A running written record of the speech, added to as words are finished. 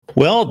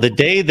Well, the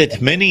day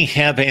that many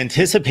have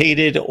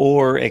anticipated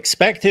or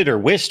expected or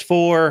wished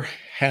for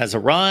has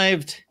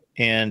arrived,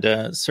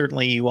 and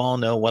certainly you all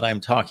know what I'm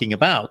talking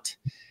about.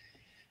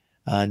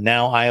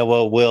 Now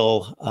Iowa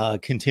will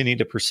continue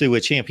to pursue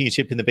a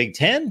championship in the Big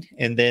Ten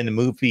and then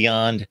move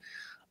beyond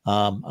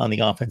on the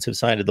offensive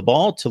side of the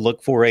ball to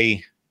look for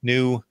a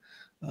new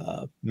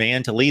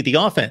man to lead the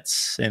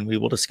offense. And we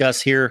will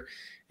discuss here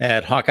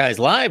at Hawkeyes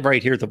Live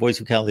right here at the Voice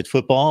of College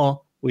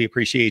Football. We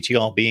appreciate you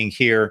all being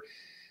here.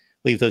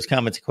 Leave those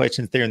comments and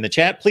questions there in the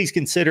chat. Please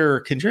consider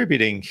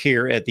contributing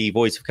here at the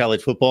Voice of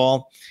College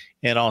Football,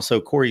 and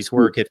also Corey's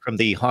work from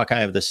the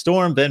Hawkeye of the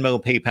Storm,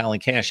 Venmo, PayPal,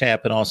 and Cash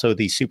App, and also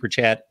the Super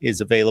Chat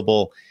is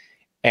available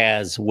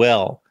as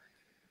well.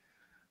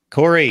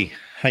 Corey,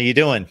 how you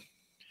doing?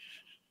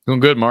 Doing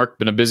good, Mark.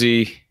 Been a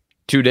busy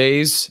 2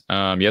 days.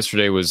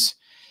 Yesterday was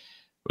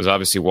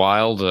obviously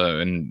wild,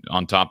 and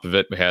on top of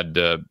it, we had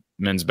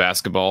men's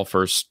basketball,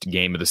 first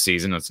game of the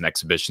season. That's an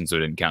exhibition, so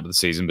it didn't count to the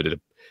season, but it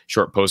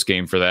short post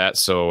game for that.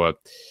 So,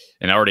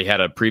 and I already had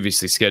a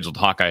previously scheduled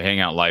Hawkeye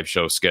Hangout live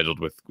show scheduled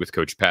with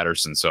Coach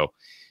Patterson. So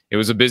it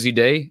was a busy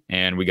day,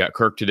 and we got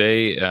Kirk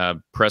today.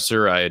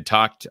 Presser, I had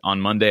talked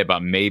on Monday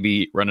about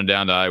maybe running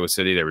down to Iowa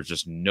City. There was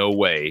just no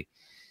way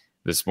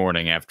this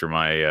morning after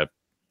my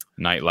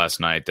night last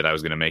night that I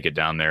was going to make it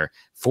down there.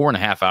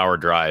 4.5 hour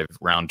drive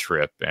round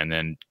trip, and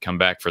then come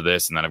back for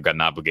this. And then I've got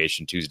an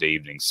obligation Tuesday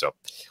evening. So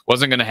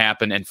wasn't going to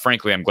happen. And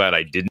frankly, I'm glad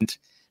I didn't,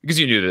 because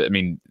you knew that, I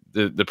mean,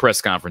 the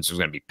press conference was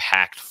going to be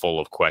packed full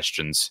of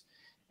questions,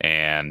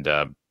 and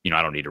I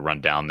don't need to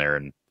run down there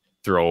and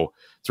throw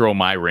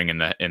my ring in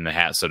the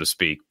hat, so to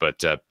speak.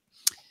 But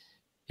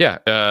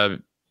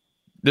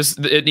this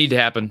needed to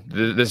happen.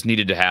 This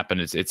needed to happen.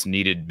 It's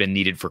been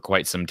needed for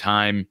quite some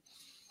time.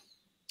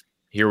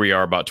 Here we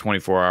are, about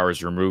 24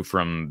 hours removed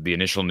from the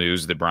initial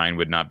news that Brian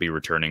would not be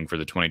returning for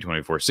the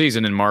 2024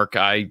 season. And Mark,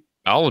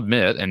 I'll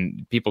admit,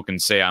 and people can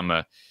say I'm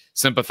a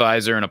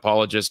sympathizer and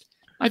apologist,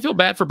 I feel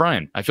bad for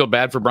Brian. I feel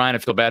bad for Brian. I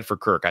feel bad for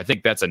Kirk. I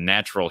think that's a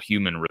natural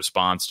human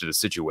response to the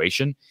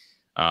situation.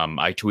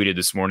 I tweeted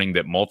this morning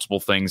that multiple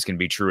things can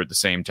be true at the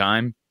same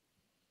time,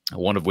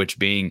 one of which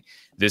being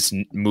this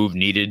move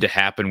needed to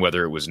happen,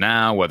 whether it was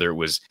now, whether it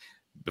was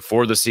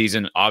before the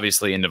season.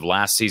 Obviously, end of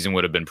last season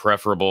would have been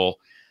preferable,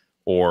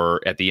 or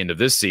at the end of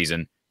this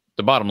season.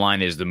 The bottom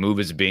line is the move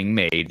is being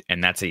made,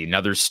 and that's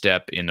another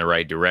step in the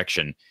right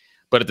direction.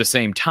 But at the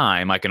same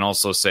time, I can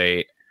also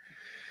say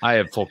I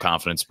have full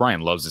confidence.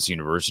 Brian loves this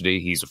university.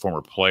 He's a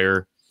former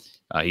player.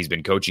 He's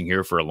been coaching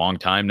here for a long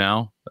time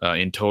now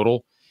in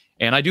total.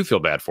 And I do feel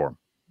bad for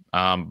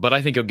him. But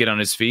I think he'll get on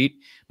his feet.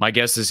 My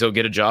guess is he'll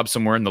get a job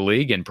somewhere in the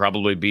league and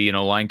probably be an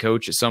O-line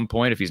coach at some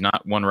point if he's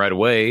not one right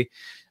away.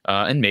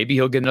 And maybe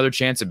he'll get another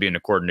chance at being a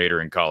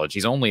coordinator in college.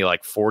 He's only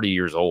like 40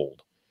 years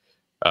old.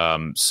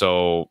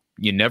 So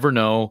you never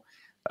know.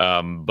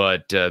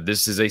 But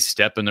this is a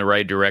step in the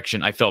right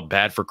direction. I felt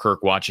bad for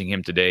Kirk watching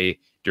him today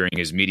during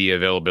his media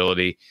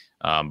availability,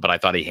 but I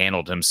thought he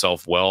handled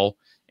himself well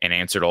and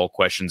answered all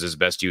questions as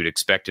best you would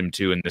expect him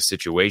to in this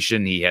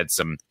situation. He had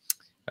some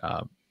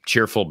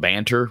cheerful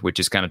banter, which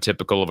is kind of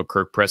typical of a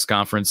Kirk press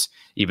conference,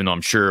 even though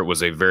I'm sure it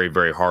was a very,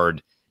 very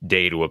hard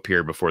day to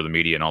appear before the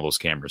media and all those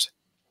cameras.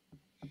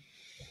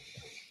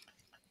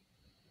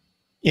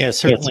 Yeah,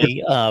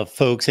 certainly,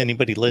 folks,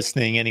 anybody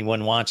listening,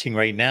 anyone watching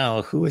right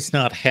now who has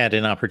not had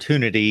an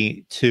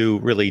opportunity to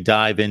really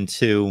dive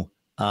into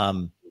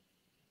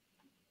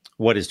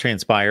what has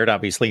transpired,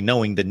 obviously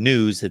knowing the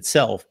news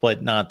itself,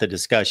 but not the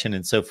discussion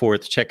and so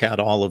forth. Check out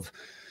all of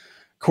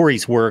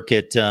Corey's work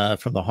at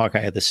from the Hawkeye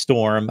of the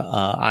Storm.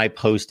 I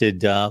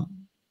posted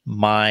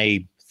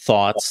my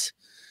thoughts.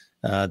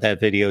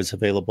 That video is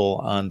available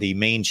on the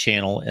main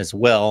channel as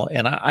well.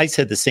 And I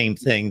said the same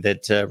thing,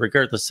 that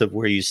regardless of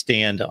where you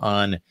stand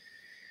on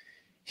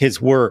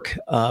his work,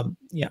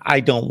 I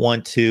don't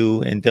want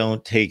to and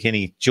don't take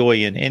any joy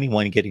in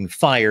anyone getting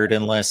fired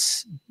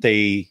unless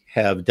they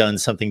have done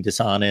something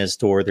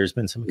dishonest or there's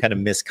been some kind of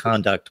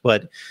misconduct.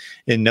 But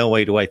in no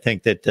way do I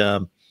think that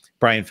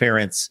Brian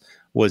Ferentz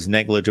was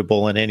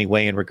negligible in any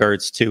way in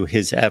regards to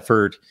his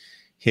effort,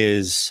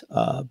 his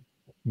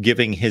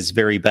giving his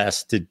very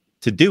best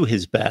to do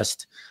his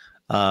best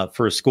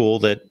for a school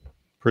that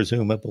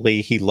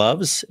presumably he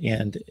loves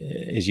and,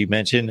 as you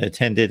mentioned,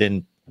 attended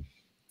and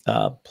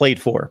played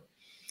for.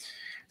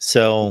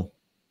 So,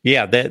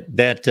 yeah,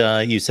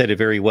 that you said it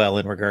very well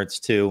in regards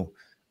to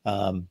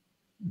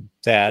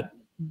that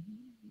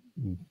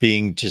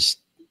being just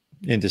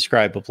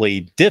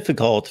indescribably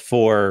difficult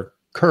for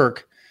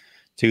Kirk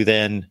to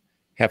then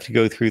have to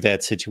go through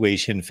that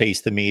situation,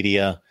 face the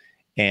media,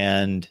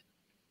 and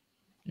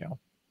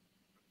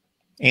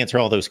answer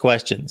all those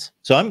questions.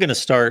 So I'm going to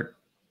start,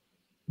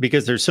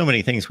 because there's so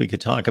many things we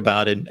could talk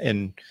about,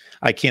 and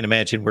I can't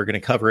imagine we're going to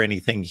cover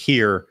anything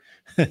here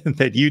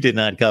that you did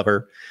not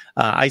cover.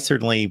 I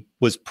certainly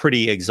was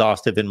pretty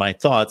exhaustive in my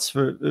thoughts.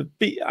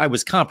 I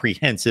was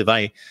comprehensive.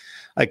 I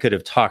could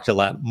have talked a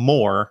lot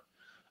more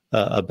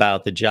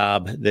about the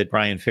job that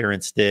Brian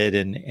Ferentz did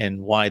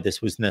and why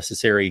this was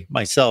necessary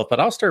myself. But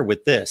I'll start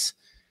with this.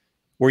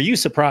 Were you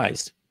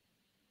surprised?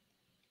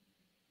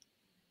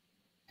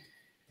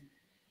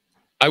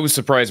 I was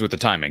surprised with the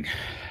timing.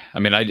 I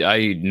mean,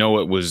 I know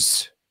it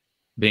was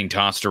being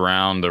tossed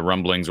around. The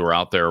rumblings were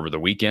out there over the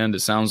weekend, it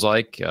sounds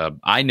like.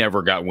 I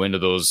never got wind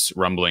of those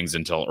rumblings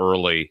until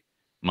early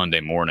Monday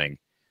morning.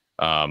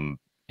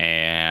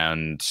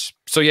 And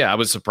so, yeah, I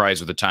was surprised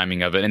with the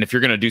timing of it. And if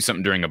you're going to do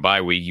something during a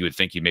bye week, you would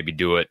think you'd maybe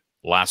do it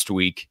last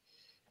week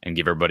and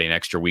give everybody an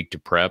extra week to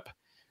prep.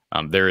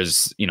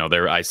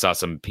 I saw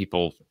some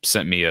people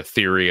sent me a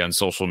theory on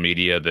social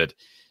media that,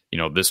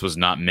 this was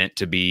not meant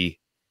to be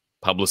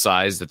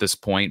publicized at this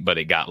point, but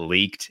it got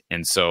leaked.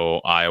 And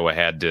so Iowa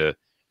had to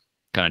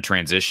kind of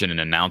transition and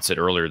announce it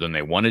earlier than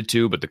they wanted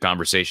to, but the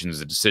conversations,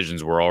 the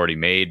decisions were already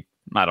made.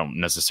 I don't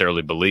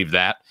necessarily believe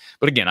that,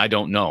 but again, I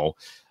don't know.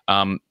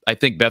 I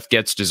think Beth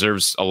Goetz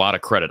deserves a lot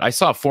of credit. I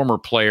saw a former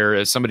player,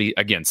 as somebody,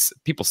 again,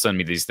 people send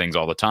me these things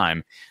all the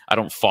time. I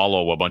don't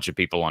follow a bunch of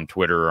people on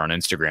Twitter or on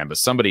Instagram, but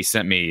somebody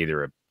sent me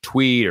either a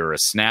tweet or a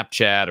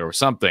Snapchat or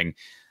something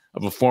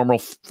of a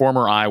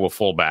former Iowa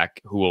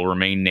fullback who will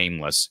remain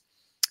nameless,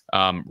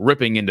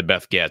 ripping into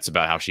Beth Goetz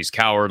about how she's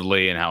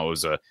cowardly and how it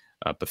was a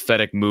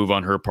pathetic move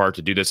on her part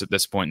to do this at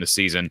this point in the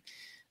season.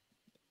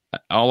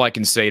 All I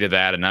can say to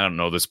that, and I don't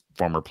know this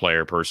former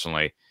player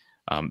personally,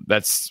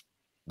 that's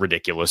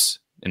ridiculous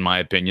in my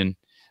opinion.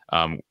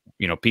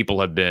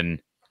 People have been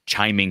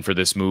chiming for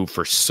this move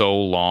for so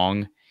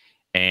long,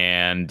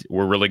 and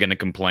we're really going to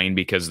complain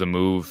because the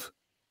move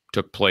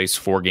took place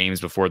 4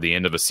 games before the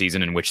end of a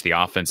season in which the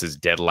offense is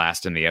dead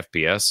last in the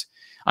FBS.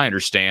 I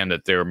understand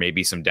that there may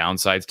be some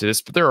downsides to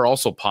this, but there are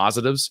also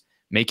positives.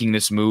 Making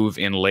this move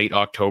in late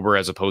October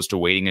as opposed to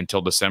waiting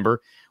until December.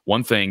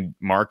 One thing,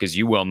 Mark, as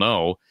you well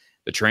know,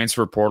 the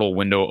transfer portal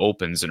window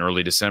opens in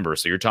early December.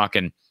 So you're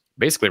talking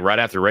basically right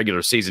after the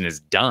regular season is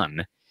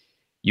done.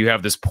 You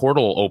have this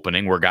portal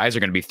opening where guys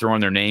are going to be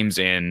throwing their names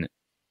in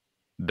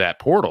that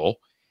portal.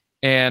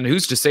 And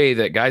who's to say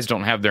that guys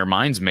don't have their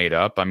minds made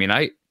up? I mean,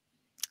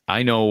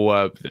 I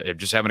know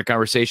just having a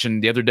conversation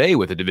the other day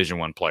with a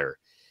Division I player,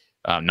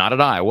 not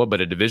at Iowa,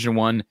 but a Division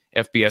I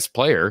FBS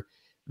player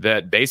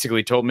that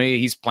basically told me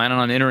he's planning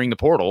on entering the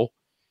portal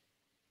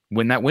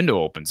when that window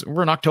opens.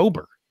 We're in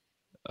October.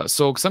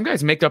 So some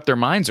guys make up their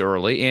minds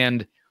early,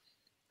 and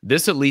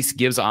this at least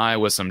gives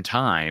Iowa some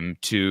time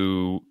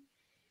to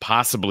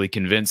possibly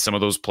convince some of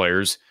those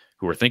players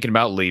who are thinking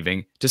about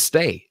leaving to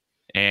stay.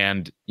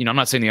 And, I'm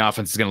not saying the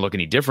offense is going to look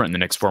any different in the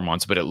next 4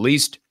 months, but at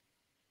least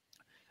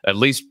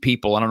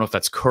people, I don't know if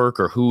that's Kirk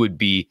or who would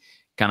be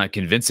kind of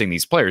convincing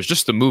these players.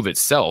 Just the move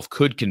itself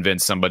could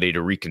convince somebody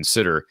to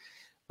reconsider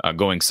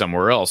going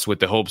somewhere else with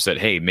the hopes that,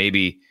 hey,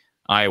 maybe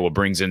Iowa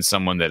brings in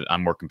someone that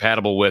I'm more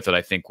compatible with, that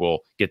I think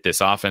will get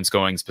this offense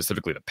going,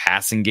 specifically the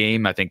passing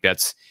game. I think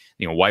that's,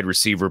 wide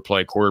receiver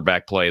play,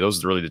 quarterback play.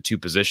 Those are really the 2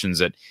 positions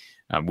that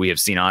we have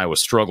seen Iowa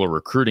struggle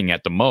recruiting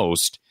at the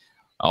most,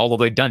 although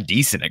they've done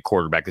decent at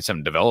quarterback. They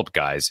haven't developed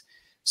guys.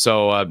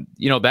 So,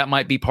 that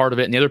might be part of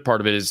it. And the other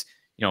part of it is,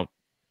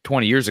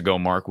 20 years ago,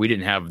 Mark, we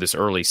didn't have this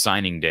early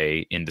signing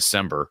day in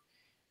December.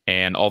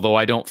 And although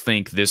I don't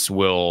think this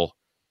will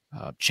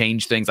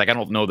change things. Like, I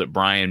don't know that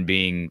Brian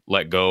being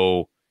let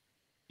go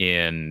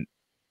in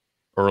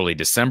early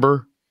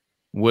December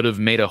would have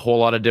made a whole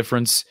lot of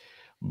difference,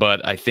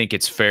 but I think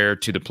it's fair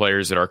to the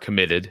players that are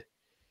committed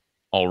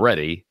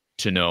already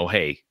to know,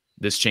 hey,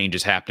 this change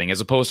is happening,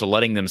 as opposed to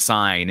letting them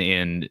sign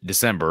in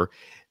December.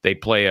 They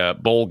play a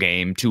bowl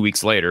game 2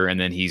 weeks later, and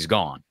then he's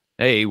gone.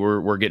 Hey,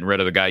 we're getting rid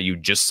of the guy you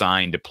just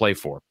signed to play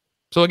for.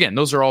 So again,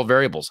 those are all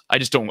variables. I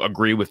just don't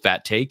agree with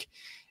that take,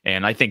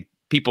 and I think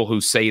people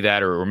who say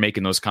that or are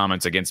making those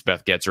comments against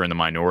Beth Goetz are in the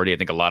minority. I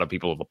think a lot of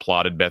people have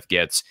applauded Beth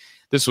Goetz.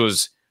 This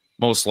was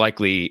most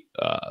likely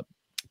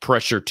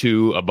pressure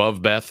 2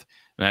 above Beth.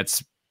 And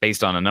that's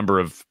based on a number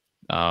of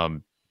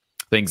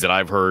things that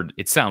I've heard.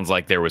 It sounds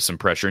like there was some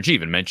pressure. And she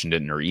even mentioned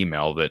it in her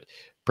email that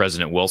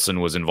President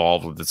Wilson was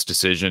involved with this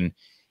decision.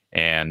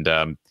 And,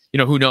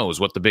 who knows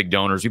what the big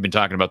donors, we've been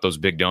talking about those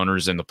big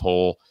donors in the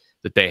poll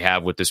that they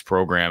have with this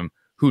program.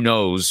 Who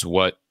knows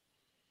what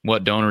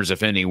donors,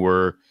 if any,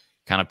 were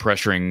kind of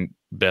pressuring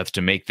Beth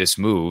to make this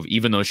move,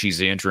 even though she's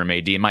the interim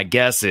AD. And my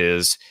guess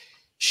is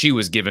she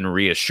was given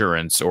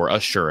reassurance or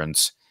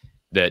assurance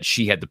that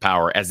she had the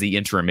power as the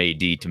interim AD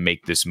to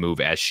make this move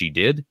as she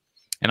did.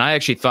 And I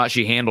actually thought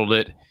she handled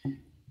it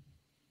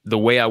the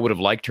way I would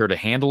have liked her to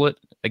handle it.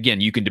 Again,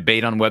 you can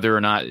debate on whether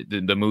or not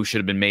the move should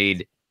have been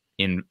made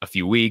in a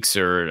few weeks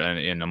or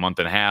in a month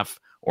and a half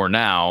or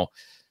now.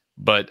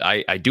 But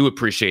I do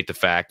appreciate the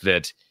fact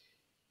that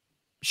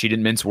she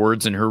didn't mince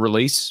words in her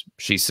release.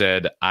 She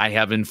said, I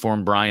have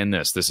informed Brian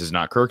this. This is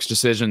not Kirk's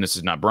decision. This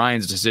is not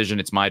Brian's decision.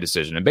 It's my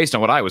decision. And based on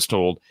what I was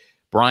told,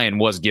 Brian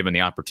was given the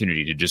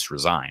opportunity to just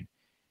resign.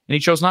 And he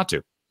chose not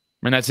to.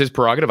 And that's his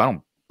prerogative. I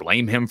don't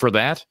blame him for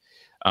that.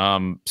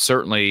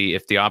 Certainly,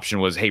 if the option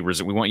was, hey,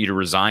 we want you to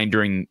resign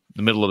during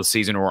the middle of the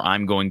season or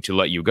I'm going to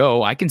let you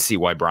go, I can see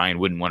why Brian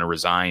wouldn't want to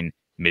resign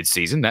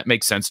mid-season. That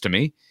makes sense to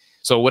me.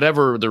 So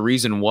whatever the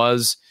reason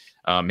was,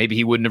 maybe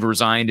he wouldn't have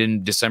resigned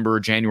in December or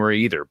January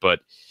either.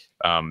 But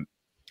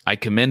I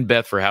commend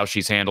Beth for how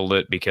she's handled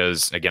it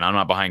because, again, I'm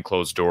not behind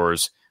closed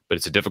doors, but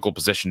it's a difficult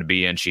position to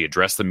be in. She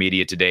addressed the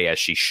media today as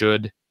she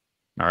should.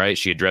 All right.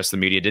 She addressed the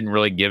media, didn't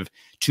really give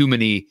too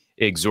many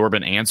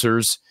exorbitant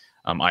answers.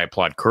 I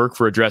applaud Kirk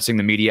for addressing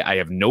the media. I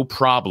have no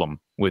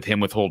problem with him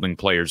withholding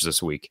players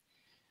this week.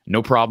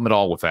 No problem at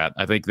all with that.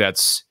 I think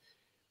that's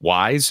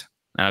wise.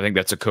 And I think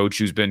that's a coach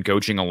who's been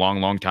coaching a long,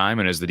 long time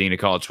and as the dean of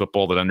college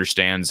football that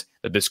understands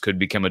that this could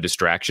become a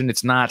distraction.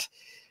 It's not,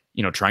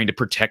 trying to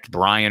protect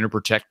Brian or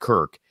protect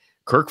Kirk.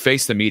 Kirk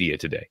faced the media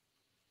today,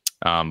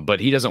 but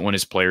he doesn't want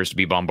his players to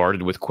be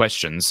bombarded with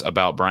questions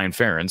about Brian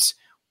Ferentz.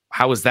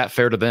 How is that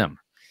fair to them?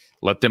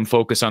 Let them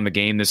focus on the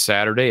game this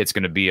Saturday. It's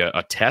going to be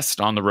a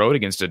test on the road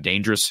against a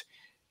dangerous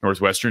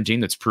Northwestern team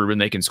that's proven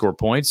they can score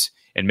points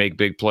and make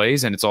big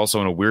plays. And it's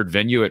also in a weird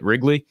venue at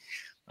Wrigley.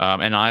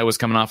 And Iowa's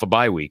coming off a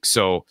bye week.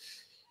 So,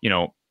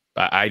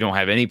 I don't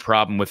have any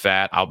problem with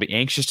that. I'll be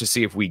anxious to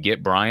see if we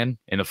get Brian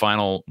in the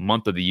final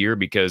month of the year,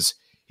 because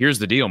here's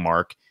the deal,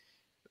 Mark.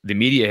 The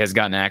media has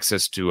gotten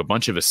access to a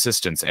bunch of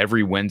assistants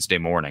every Wednesday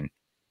morning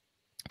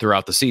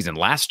throughout the season.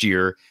 Last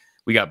year,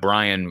 we got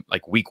Brian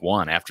like week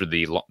 1 after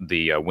the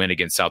win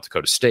against South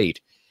Dakota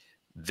State.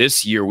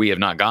 This year, we have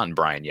not gotten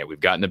Brian yet. We've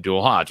gotten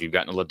Abdul Hodge. We've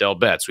gotten Liddell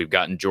Betts. We've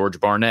gotten George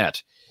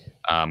Barnett.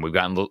 We've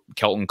gotten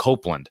Kelton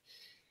Copeland.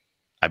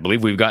 I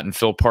believe we've gotten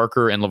Phil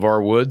Parker and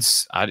LeVar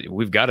Woods.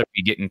 We've got to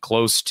be getting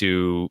close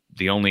to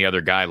the only other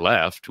guy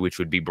left, which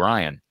would be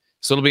Brian.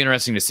 So it'll be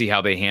interesting to see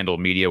how they handle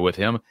media with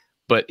him.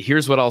 But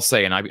here's what I'll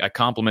say, and I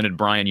complimented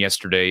Brian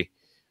yesterday,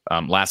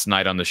 last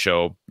night on the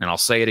show, and I'll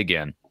say it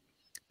again.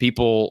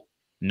 People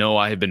know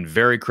I have been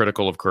very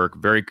critical of Kirk,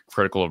 very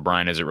critical of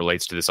Brian as it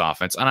relates to this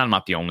offense. And I'm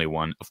not the only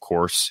one, of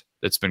course,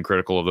 that's been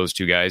critical of those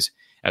two guys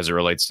as it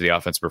relates to the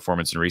offense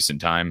performance in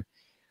recent time.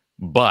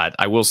 But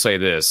I will say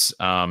this.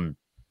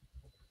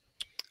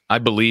 I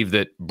believe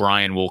that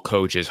Brian will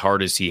coach as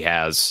hard as he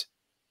has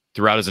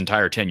throughout his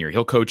entire tenure.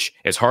 He'll coach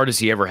as hard as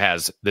he ever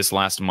has this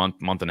last month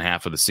and a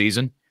half of the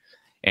season,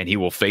 and he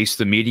will face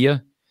the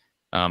media.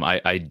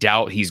 I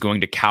doubt he's going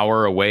to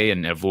cower away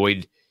and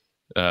avoid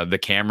the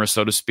camera,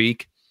 so to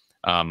speak.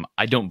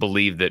 I don't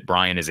believe that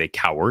Brian is a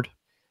coward.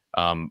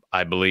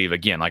 I believe,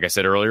 again, like I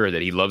said earlier,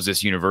 that he loves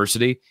this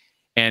university.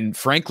 And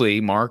frankly,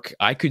 Mark,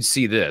 I could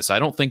see this. I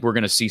don't think we're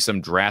going to see some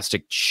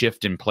drastic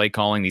shift in play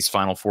calling these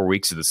final 4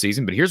 weeks of the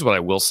season. But here's what I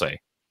will say.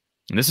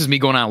 And this is me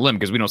going out on a limb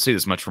because we don't see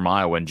this much from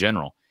Iowa in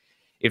general.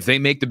 If they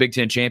make the Big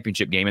Ten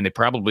championship game, and they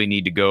probably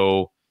need to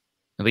go,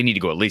 at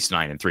least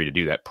 9-3 to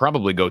do that.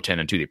 Probably go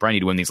 10-2. They probably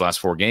need to win these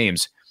last 4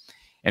 games.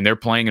 And they're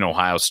playing in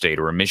Ohio State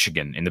or a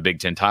Michigan in the Big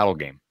Ten title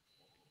game.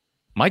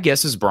 My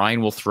guess is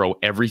Brian will throw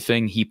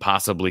everything he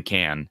possibly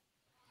can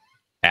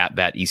at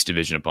that East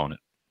Division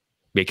opponent,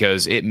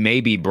 because it may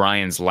be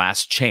Brian's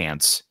last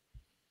chance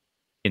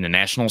in the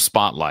national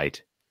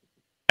spotlight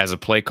as a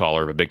play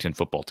caller of a Big Ten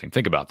football team.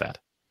 Think about that.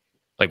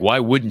 Like, why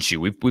wouldn't you?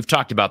 We've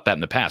talked about that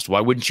in the past. Why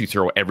wouldn't you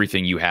throw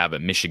everything you have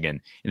at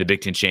Michigan in the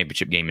Big Ten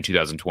championship game in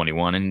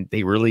 2021? And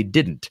they really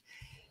didn't.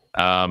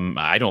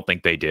 I don't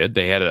think they did.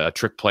 They had a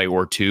trick play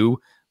or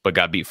two, but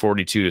got beat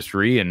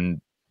 42-3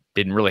 and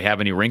didn't really have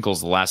any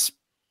wrinkles the last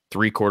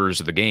 3 quarters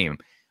of the game.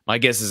 My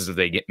guess is if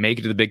they make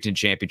it to the Big Ten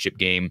championship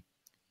game,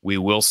 we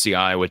will see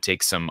Iowa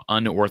take some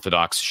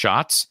unorthodox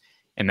shots,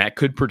 and that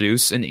could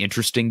produce an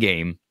interesting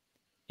game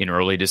in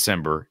early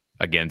December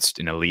against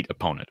an elite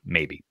opponent,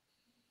 maybe.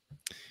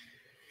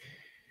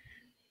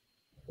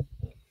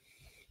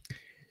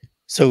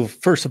 So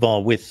first of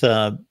all, with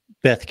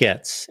Beth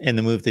Getz and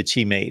the move that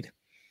she made,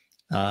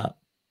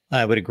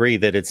 I would agree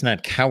that it's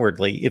not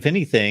cowardly. If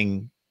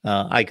anything,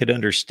 I could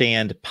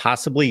understand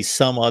possibly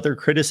some other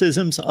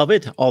criticisms of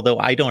it, although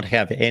I don't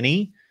have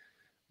any.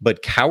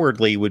 But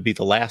cowardly would be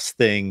the last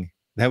thing.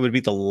 That would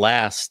be the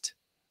last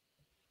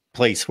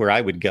place where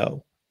I would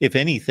go. If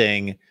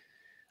anything,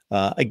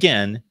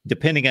 again,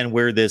 depending on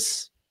where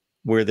this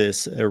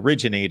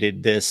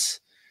originated, this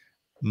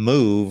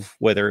move,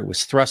 whether it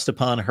was thrust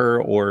upon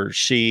her or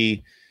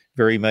she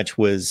very much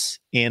was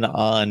in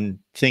on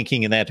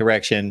thinking in that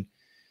direction.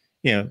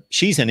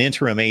 She's an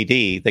interim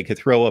AD that could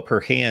throw up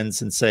her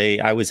hands and say,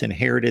 I was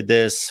inherited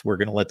this. We're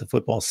going to let the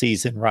football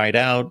season ride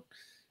out.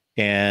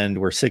 And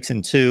we're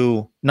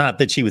 6-2. Not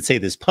that she would say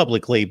this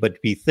publicly,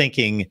 but be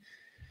thinking,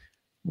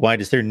 why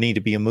does there need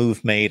to be a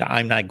move made?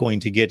 I'm not going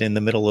to get in the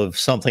middle of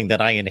something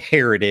that I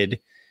inherited,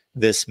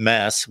 this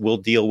mess. We'll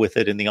deal with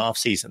it in the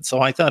offseason.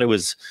 So I thought it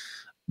was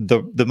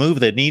the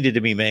move that needed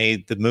to be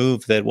made, the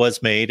move that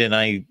was made. And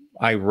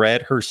I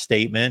read her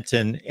statement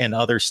and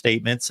other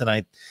statements,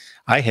 and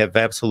I have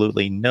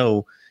absolutely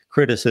no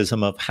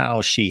criticism of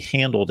how she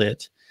handled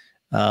it.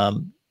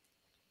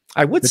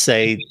 I would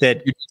say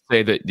that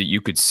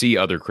you could see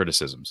other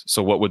criticisms.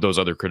 So what would those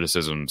other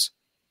criticisms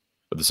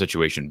of the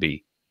situation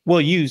be?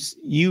 Well,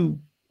 you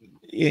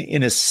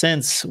in a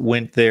sense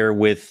went there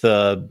with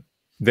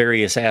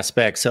various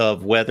aspects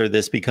of whether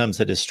this becomes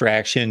a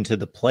distraction to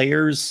the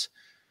players,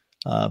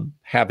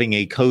 having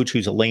a coach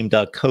who's a lame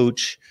duck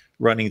coach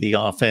running the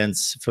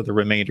offense for the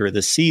remainder of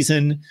the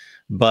season.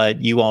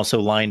 But you also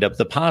lined up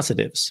the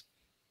positives,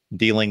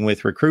 dealing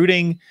with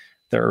recruiting,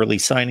 the early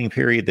signing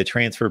period, the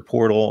transfer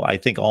portal. I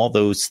think all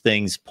those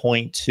things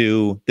point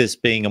to this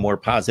being a more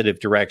positive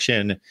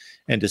direction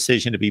and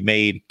decision to be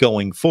made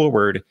going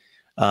forward.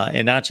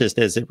 And not just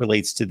as it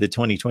relates to the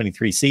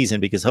 2023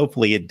 season, because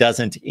hopefully it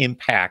doesn't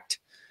impact,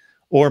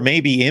 or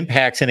maybe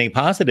impacts in a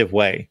positive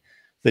way,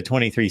 the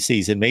 23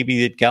 season.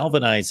 Maybe it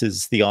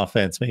galvanizes the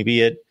offense. Maybe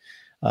it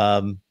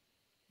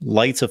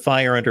lights a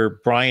fire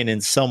under Brian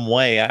in some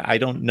way. I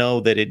don't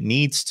know that it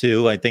needs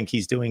to. I think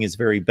he's doing his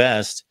very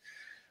best.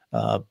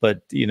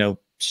 But,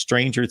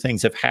 stranger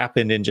things have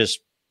happened, and just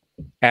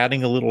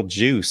adding a little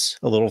juice,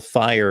 a little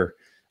fire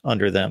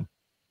under them.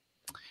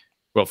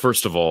 Well,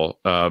 first of all,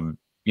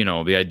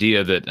 the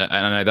idea that,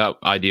 and that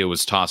idea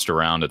was tossed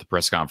around at the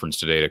press conference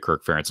today to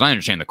Kirk Ferentz, and I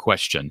understand the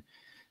question,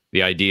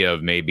 the idea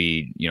of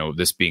maybe,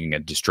 this being a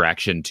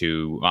distraction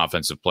to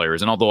offensive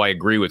players. And although I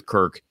agree with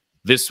Kirk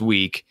this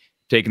week,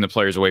 taking the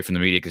players away from the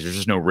media, because there's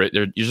just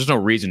no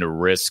reason to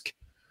risk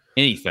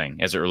anything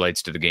as it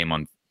relates to the game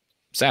on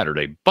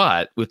Saturday.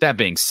 But with that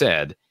being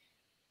said,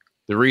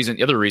 the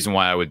other reason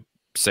why I would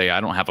say I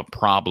don't have a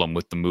problem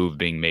with the move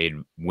being made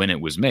when it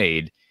was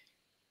made,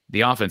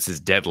 the offense is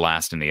dead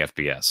last in the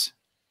FBS.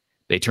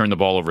 They turned the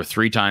ball over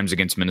 3 times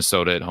against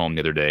Minnesota at home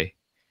the other day.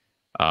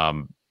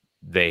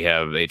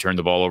 They turned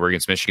the ball over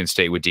against Michigan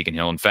State with Deacon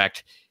Hill. In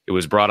fact, it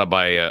was brought up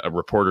by a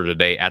reporter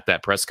today at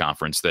that press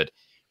conference that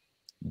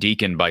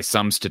Deacon, by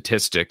some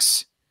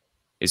statistics,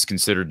 is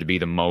considered to be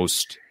the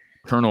most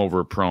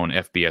turnover-prone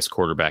FBS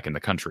quarterback in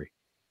the country.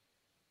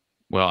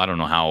 Well, I don't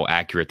know how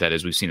accurate that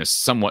is. We've seen a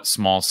somewhat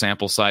small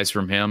sample size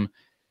from him.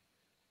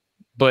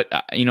 But,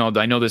 I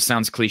know this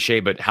sounds cliche,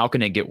 but how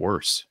can it get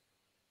worse?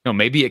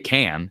 Maybe it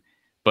can,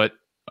 but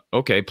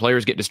okay,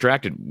 players get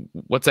distracted.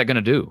 What's that going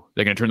to do?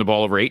 They're going to turn the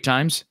ball over 8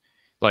 times?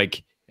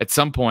 Like, at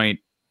some point,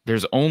 you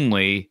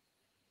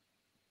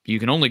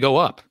can only go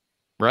up,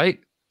 right?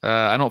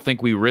 I don't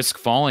think we risk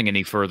falling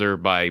any further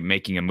by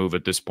making a move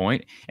at this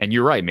point. And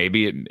you're right.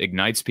 Maybe it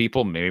ignites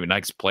people. Maybe it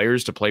ignites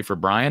players to play for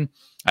Brian.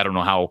 I don't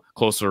know how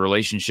close of a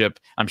relationship.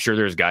 I'm sure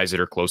there's guys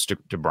that are close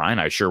to Brian.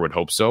 I sure would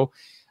hope so.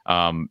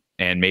 And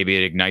maybe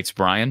it ignites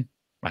Brian.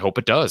 I hope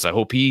it does. I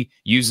hope he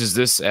uses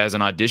this as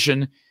an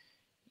audition,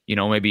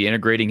 maybe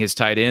integrating his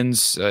tight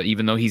ends,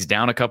 even though he's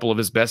down a couple of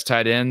his best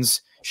tight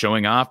ends,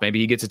 showing off. Maybe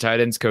he gets a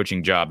tight ends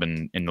coaching job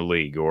in the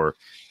league, or,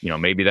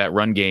 maybe that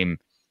run game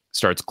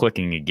starts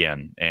clicking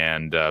again.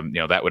 And,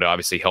 that would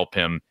obviously help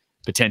him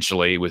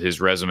potentially with his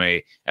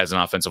resume as an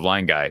offensive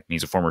line guy.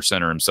 He's a former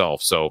center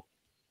himself. So,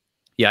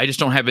 yeah, I just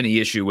don't have any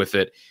issue with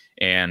it.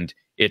 And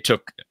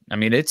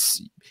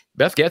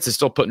Beth Getz is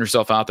still putting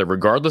herself out there,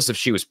 regardless if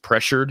she was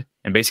pressured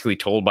and basically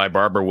told by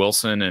Barbara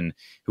Wilson and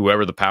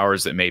whoever the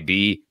powers that may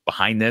be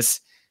behind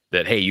this,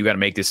 that, hey, you got to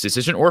make this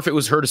decision. Or if it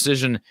was her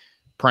decision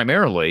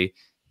primarily,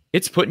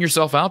 it's putting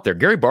yourself out there.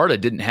 Gary Barta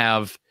didn't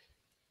have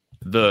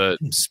the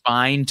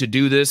spine to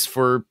do this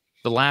for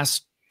the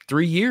last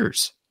 3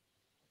 years,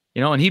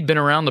 and he'd been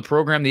around the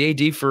program, the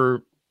AD,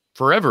 for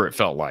forever, it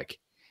felt like.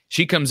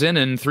 She comes in,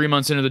 and 3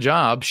 months into the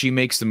job, she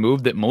makes the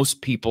move that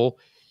most people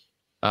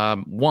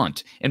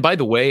want. And by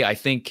the way, I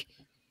think,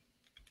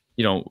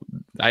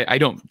 I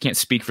can't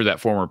speak for that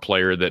former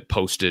player that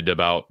posted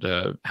about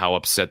how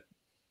upset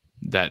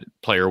that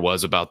player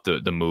was about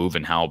the move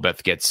and how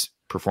Beth Getz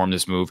performed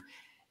this move.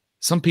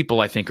 Some people,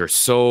 I think, are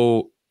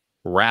so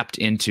wrapped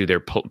into their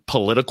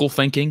political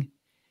thinking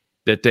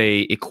that they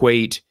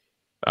equate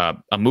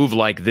a move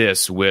like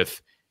this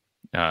with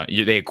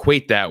they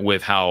equate that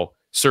with how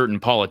certain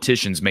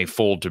politicians may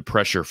fold to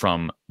pressure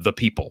from the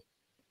people,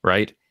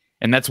 right?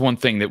 And that's one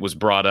thing that was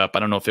brought up. I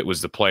don't know if it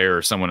was the player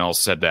or someone else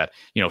said that,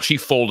 she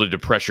folded to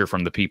pressure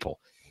from the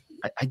people.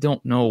 I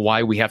don't know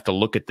why we have to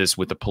look at this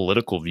with a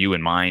political view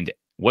in mind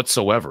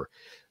whatsoever.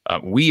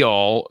 We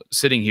all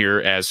sitting here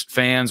as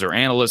fans or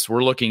analysts,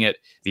 we're looking at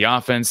the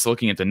offense,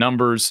 looking at the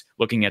numbers,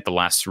 looking at the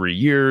last 3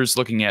 years,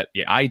 looking at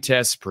the eye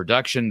tests,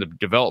 production, the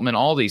development,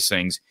 all these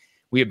things.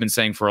 We have been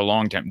saying for a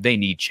long time, they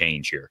need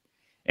change here.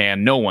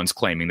 And no one's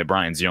claiming that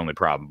Brian's the only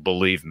problem,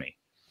 believe me.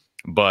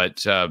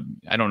 But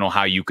I don't know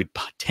how you could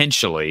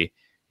potentially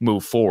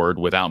move forward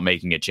without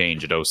making a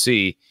change at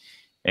OC.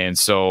 And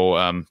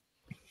so,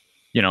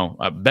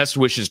 best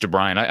wishes to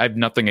Brian. I have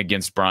nothing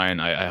against Brian.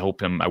 I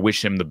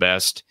wish him the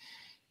best.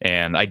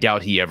 And I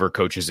doubt he ever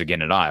coaches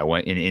again at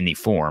Iowa in any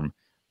form.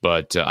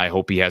 But I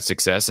hope he has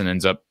success and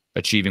ends up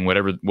achieving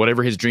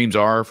whatever his dreams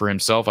are for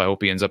himself. I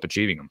hope he ends up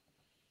achieving them.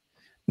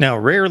 Now,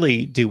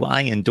 rarely do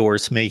I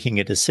endorse making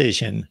a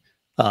decision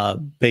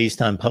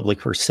based on public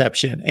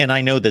perception. And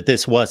I know that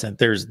this wasn't.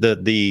 There's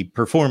the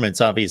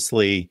performance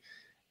obviously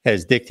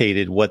has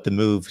dictated what the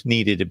move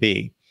needed to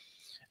be.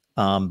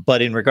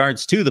 But in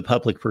regards to the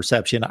public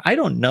perception, I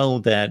don't know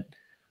that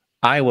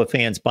Iowa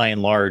fans, by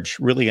and large,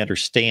 really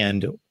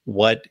understand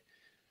what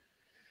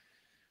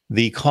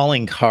the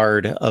calling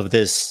card of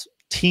this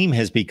team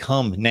has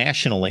become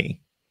nationally.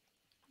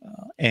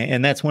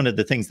 And that's one of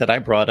the things that I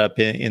brought up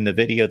in the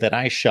video that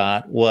I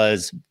shot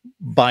was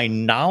by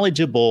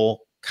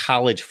knowledgeable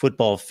college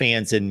football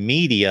fans and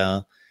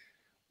media,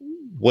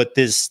 what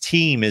this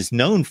team is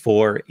known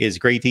for is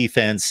great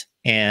defense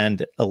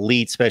and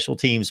elite special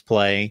teams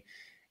play,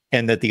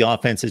 and that the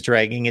offense is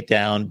dragging it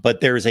down.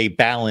 But there's a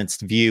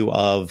balanced view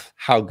of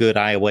how good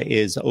Iowa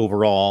is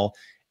overall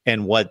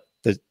and what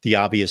the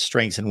obvious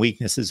strengths and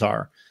weaknesses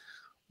are.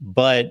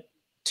 But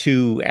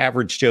to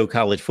average Joe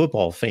college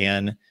football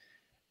fan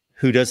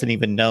who doesn't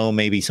even know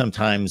maybe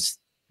sometimes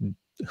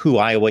who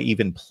Iowa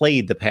even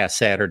played the past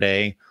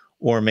Saturday,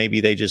 or maybe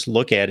they just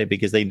look at it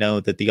because they know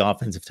that the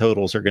offensive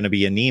totals are going to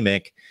be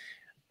anemic.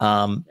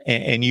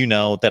 And you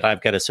know that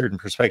I've got a certain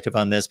perspective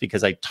on this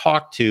because I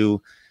talk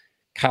to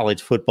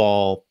college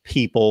football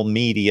people,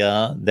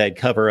 media that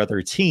cover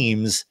other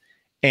teams.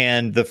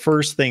 And the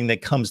first thing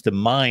that comes to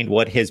mind,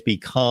 what has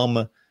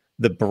become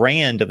the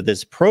brand of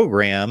this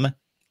program,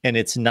 and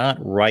it's not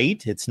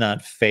right, it's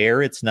not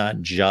fair, it's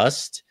not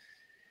just,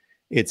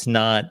 it's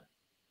not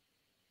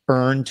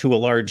earned to a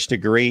large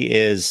degree,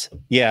 is,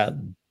 yeah,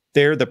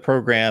 they're the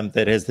program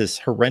that has this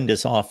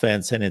horrendous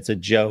offense and it's a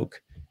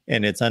joke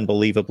and it's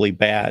unbelievably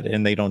bad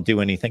and they don't do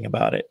anything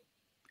about it.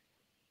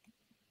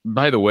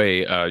 By the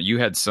way, you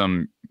had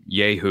some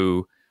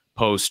Yahoo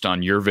post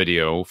on your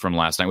video from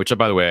last night, which,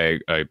 by the way,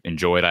 I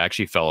enjoyed. I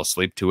actually fell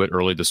asleep to it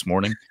early this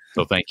morning,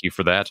 so thank you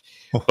for that.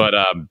 But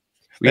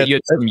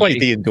that's quite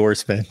the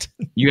endorsement.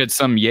 You had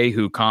some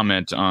Yahoo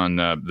comment on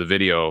the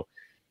video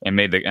and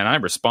and I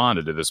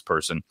responded to this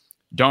person.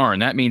 Darn,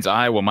 that means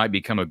Iowa might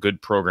become a good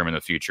program in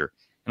the future.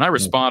 And I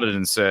responded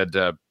and said,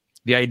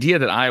 the idea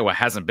that Iowa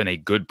hasn't been a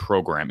good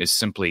program is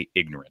simply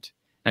ignorant.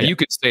 Now, you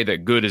could say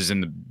that good is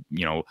in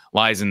the,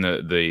 lies in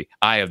the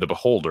eye of the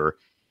beholder.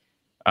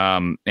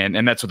 And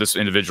that's what this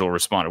individual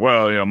responded.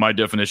 Well, my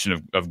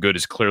definition of good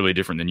is clearly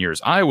different than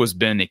yours. Iowa's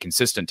been a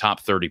consistent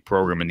top 30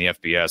 program in the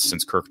FBS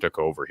since Kirk took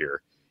over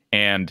here.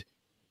 And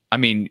I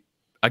mean,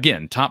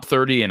 again, top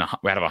 30 and out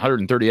of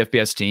 130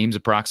 FBS teams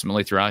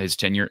approximately throughout his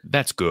tenure.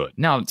 That's good.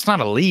 Now, it's not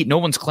elite. No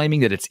one's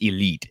claiming that it's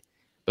elite.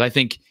 But I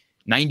think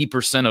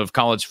 90% of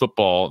college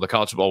football, the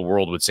college football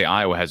world would say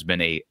Iowa has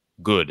been a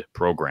good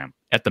program.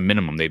 At the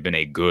minimum, they've been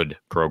a good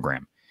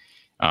program.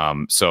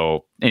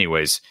 So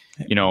anyways,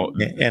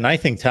 and I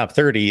think top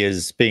 30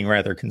 is being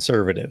rather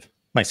conservative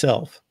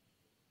myself.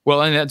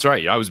 Well, and that's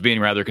right. I was being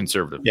rather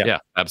conservative. Yeah,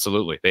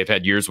 absolutely. They've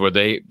had years where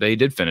they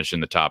did finish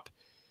in the top,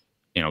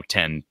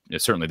 10,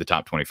 certainly the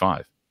top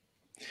 25.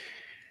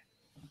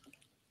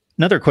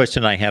 Another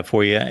question I have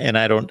for you, and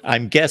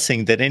I'm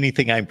guessing that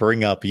anything I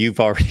bring up, you've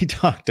already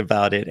talked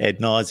about it ad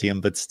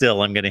nauseum, but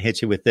still I'm going to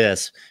hit you with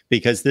this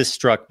because this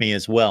struck me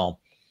as well.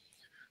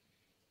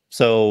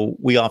 So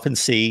we often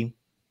see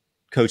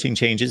coaching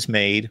changes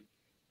made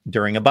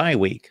during a bye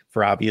week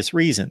for obvious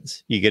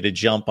reasons. You get to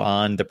jump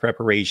on the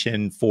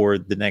preparation for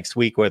the next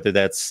week, whether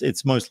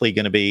it's mostly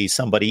going to be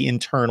somebody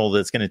internal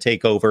that's going to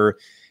take over.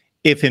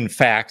 If in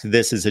fact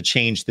this is a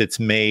change that's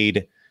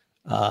made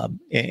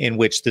in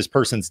which this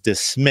person's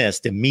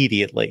dismissed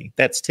immediately,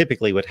 that's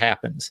typically what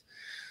happens.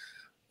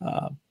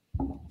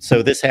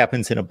 So this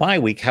happens in a bye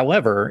week.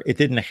 However, it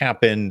didn't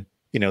happen,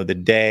 the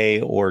day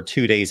or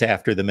 2 days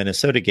after the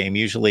Minnesota game.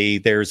 Usually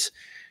there's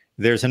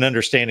an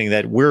understanding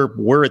that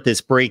we're at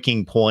this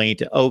breaking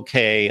point.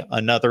 Okay,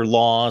 another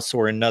loss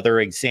or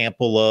another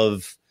example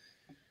of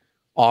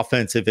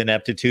offensive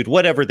ineptitude,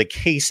 whatever the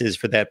case is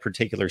for that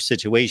particular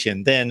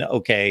situation, then,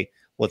 okay,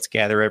 let's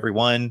gather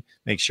everyone,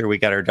 make sure we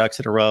got our ducks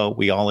in a row.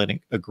 We all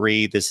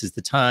agree this is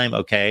the time.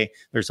 Okay,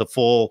 there's a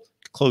full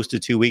close to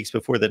 2 weeks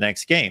before the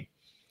next game.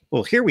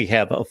 Well, here we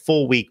have a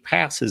full week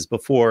passes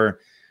before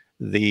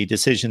the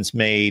decision's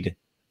made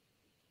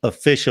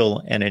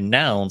official and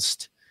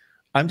announced.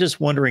 I'm just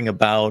wondering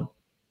do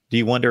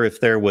you wonder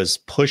if there was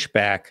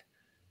pushback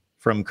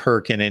from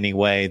Kirk in any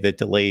way that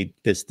delayed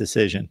this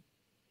decision?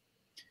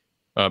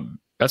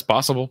 That's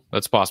possible.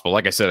 That's possible.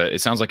 Like I said,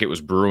 it sounds like it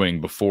was brewing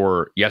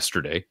before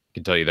yesterday. I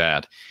can tell you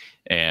that.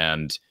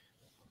 And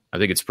I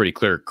think it's pretty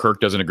clear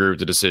Kirk doesn't agree with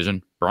the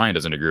decision. Brian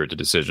doesn't agree with the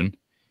decision.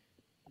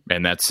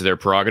 And that's their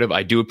prerogative.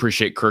 I do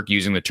appreciate Kirk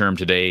using the term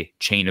today,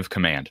 chain of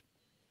command.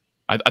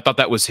 I thought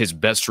that was his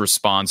best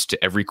response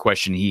to every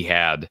question he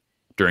had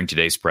during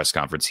today's press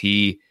conference.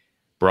 He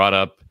brought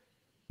up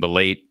the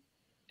late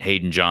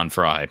Hayden John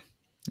Fry,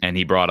 and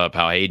he brought up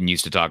how Hayden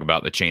used to talk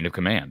about the chain of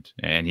command.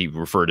 And he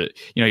referred to,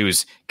 he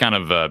was kind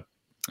of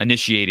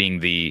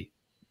initiating the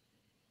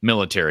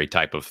military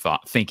type of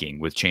thinking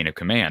with chain of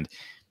command.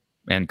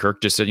 And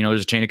Kirk just said,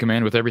 there's a chain of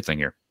command with everything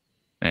here.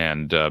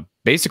 And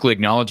basically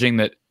acknowledging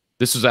that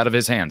this was out of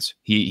his hands.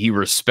 He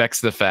respects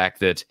the fact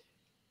that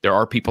there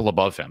are people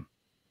above him.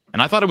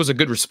 And I thought it was a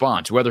good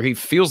response, whether he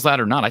feels that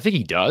or not. I think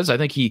he does. I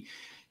think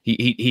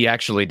he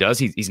actually does.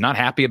 He's not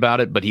happy about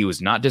it, but he was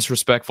not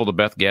disrespectful to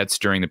Beth Getz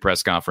during the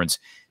press conference.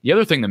 The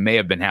other thing that may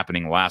have been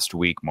happening last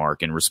week,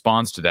 Mark, in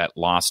response to that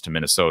loss to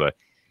Minnesota,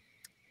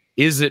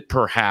 is it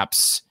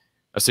perhaps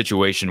a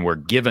situation where,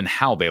 given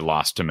how they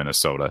lost to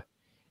Minnesota,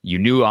 you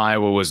knew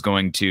Iowa was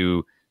going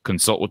to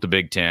consult with the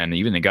Big Ten.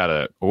 Even they got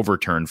an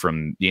overturn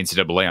from the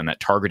NCAA on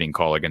that targeting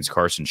call against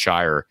Carson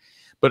Shire.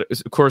 But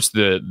of course,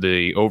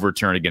 the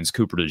overturn against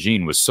Cooper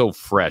DeJean was so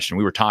fresh, and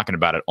we were talking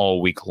about it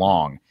all week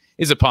long.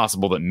 Is it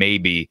possible that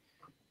maybe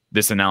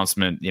this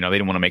announcement, they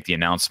didn't want to make the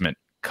announcement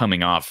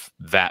coming off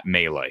that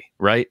melee,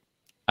 right?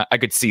 I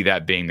could see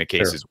that being the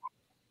case as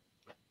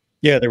well.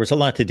 Yeah, there was a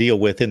lot to deal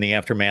with in the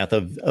aftermath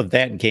of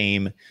that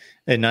game,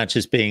 and not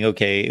just being,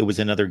 okay, it was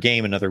another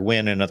game, another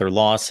win, another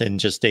loss in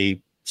just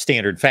a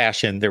standard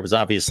fashion. There was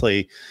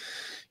obviously,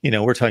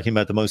 we're talking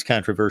about the most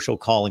controversial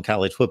call in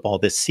college football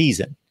this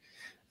season.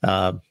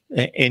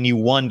 And you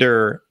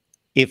wonder,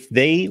 if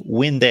they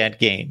win that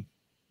game,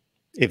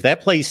 if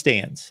that play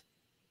stands,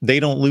 they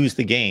don't lose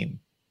the game,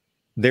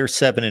 they're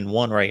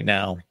 7-1 right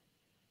now.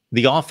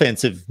 The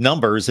offensive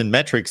numbers and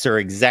metrics are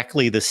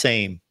exactly the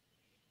same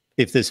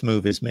if this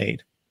move is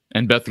made.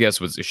 And Beth Guess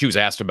she was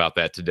asked about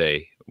that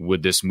today.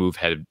 Would this move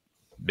have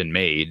been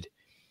made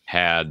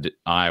had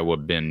Iowa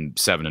been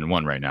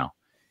 7-1 right now?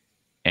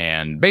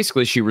 And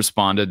basically she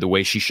responded the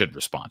way she should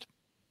respond.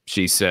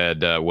 She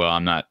said, well,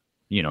 I'm not,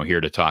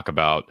 here to talk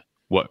about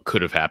what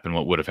could have happened,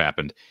 what would have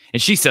happened.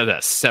 And she said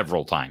that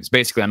several times.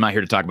 Basically, I'm not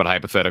here to talk about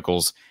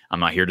hypotheticals. I'm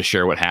not here to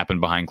share what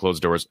happened behind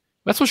closed doors.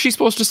 That's what she's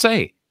supposed to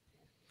say.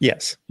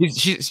 Yes.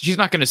 She's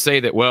not going to say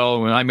that,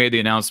 well, when I made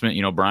the announcement,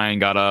 Brian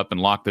got up and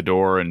locked the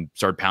door and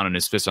started pounding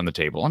his fist on the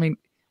table. I mean,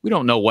 we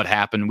don't know what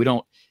happened. We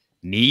don't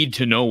need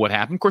to know what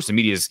happened. Of course, the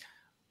media is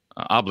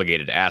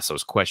obligated to ask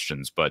those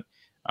questions. But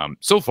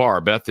so far,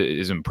 Beth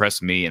has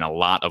impressed me in a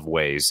lot of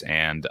ways.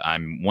 And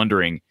I'm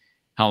wondering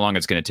how long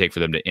it's going to take for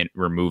them to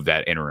remove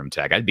that interim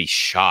tag. I'd be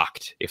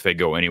shocked if they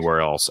go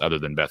anywhere else other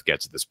than Beth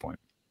Getz at this point.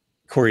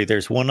 Corey,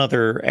 there's one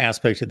other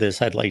aspect of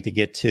this I'd like to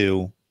get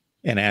to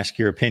and ask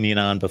your opinion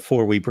on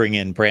before we bring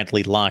in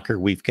Bradley Locker.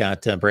 We've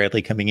got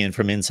Bradley coming in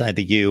from Inside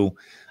the U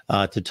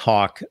to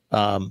talk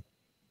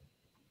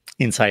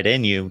Inside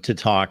NU to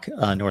talk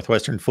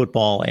Northwestern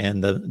football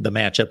and the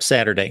matchup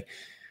Saturday.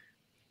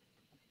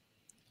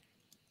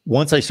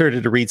 Once I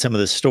started to read some of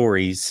the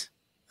stories,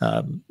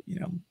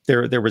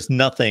 there was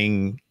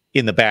nothing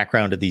in the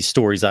background of these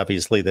stories,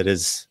 obviously,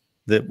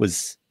 that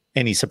was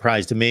any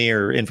surprise to me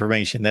or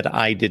information that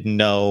I didn't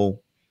know.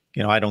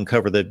 I don't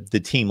cover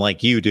the team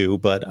like you do,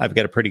 but I've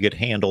got a pretty good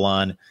handle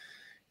on,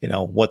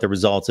 what the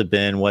results have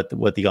been, what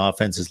the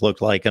offenses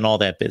looked like, and all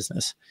that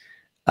business.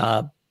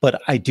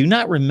 But I do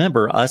not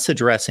remember us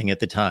addressing at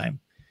the time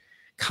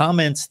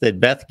comments that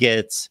Beth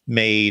Getz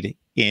made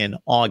in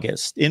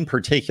August, in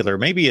particular,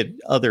 maybe at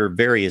other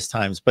various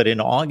times, but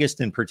in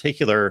August in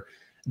particular,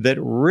 that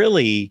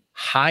really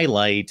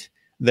highlight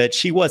that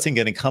she wasn't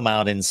going to come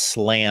out and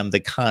slam the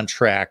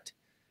contract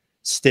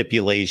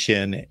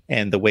stipulation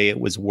and the way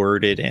it was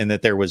worded, and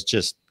that there was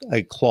just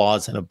a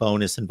clause and a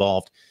bonus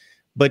involved.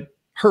 But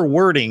her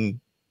wording,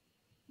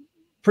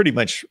 pretty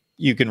much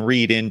you can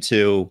read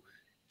into,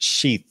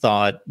 she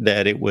thought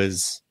that it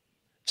was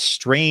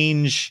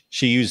strange.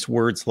 She used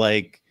words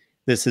like,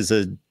 this is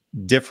a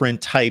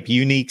different type,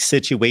 unique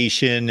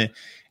situation.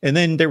 And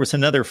then there was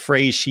another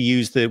phrase she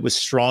used that was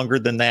stronger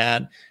than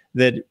that,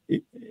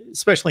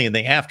 especially in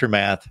the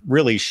aftermath,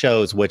 really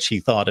shows what she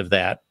thought of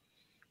that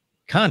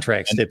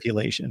contract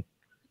stipulation.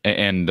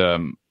 And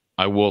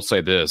I will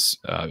say this,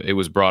 it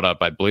was brought up,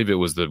 I believe it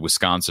was the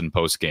Wisconsin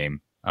post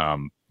game. I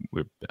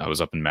was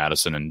up in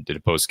Madison and did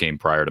a post game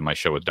prior to my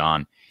show with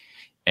Don.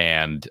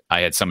 And I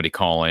had somebody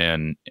call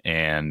in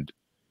and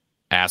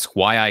ask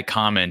why I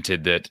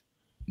commented that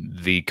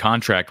the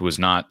contract was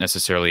not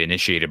necessarily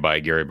initiated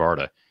by Gary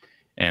Barta.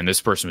 And this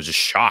person was just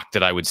shocked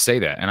that I would say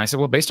that. And I said,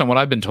 well, based on what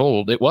I've been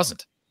told, it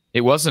wasn't.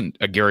 It wasn't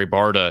a Gary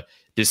Barta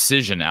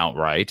decision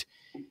outright.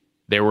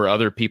 There were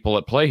other people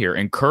at play here.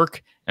 And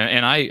Kirk,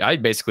 and I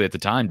basically at the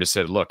time just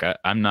said, look,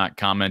 I'm not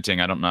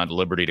commenting. I'm not at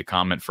liberty to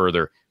comment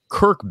further.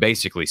 Kirk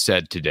basically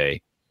said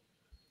today,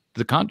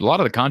 a lot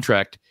of the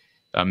contract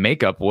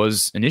makeup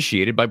was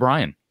initiated by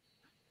Brian.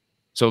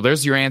 So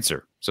there's your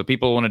answer. So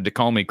people wanted to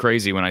call me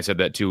crazy when I said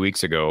that 2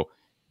 weeks ago.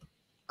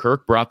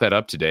 Kirk brought that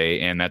up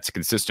today, and that's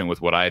consistent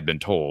with what I had been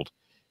told.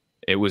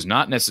 It was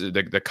not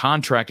necessarily the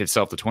contract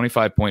itself, the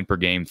 25 point per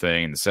game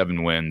thing, and the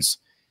 7 wins.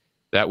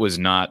 That was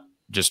not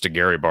just a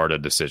Gary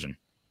Barta decision.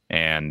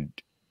 And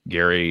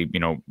Gary,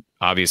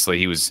 obviously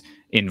he was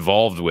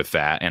involved with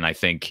that. And I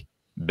think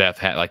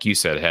Beth, like you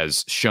said,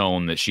 has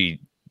shown that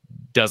she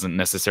doesn't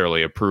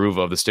necessarily approve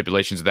of the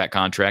stipulations of that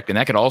contract. And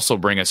that could also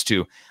bring us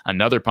to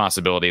another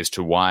possibility as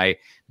to why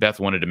Beth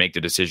wanted to make the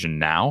decision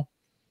now.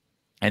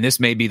 And this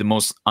may be the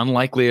most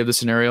unlikely of the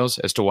scenarios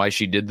as to why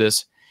she did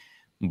this.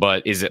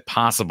 But is it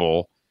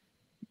possible?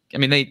 I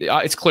mean,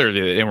 it's clear that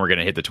they weren't going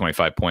to hit the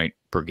 25 point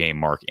per game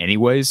mark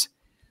anyways.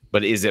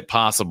 But is it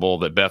possible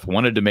that Beth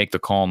wanted to make the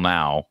call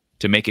now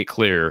to make it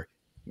clear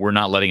we're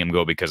not letting him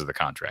go because of the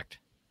contract?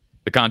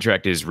 The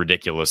contract is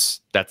ridiculous.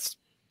 That's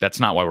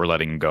not why we're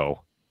letting him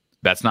go.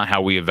 That's not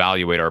how we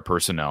evaluate our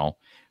personnel.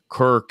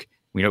 Kirk,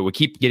 we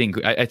keep getting.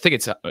 I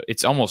think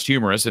it's almost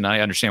humorous, and I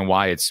understand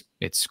why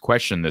it's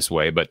questioned this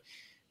way. But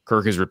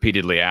Kirk has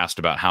repeatedly asked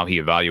about how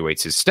he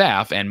evaluates his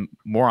staff, and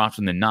more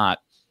often than not,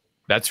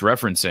 that's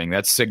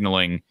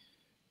signaling,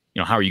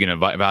 how are you going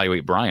to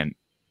evaluate Brian?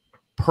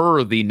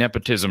 Per the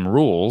nepotism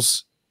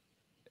rules,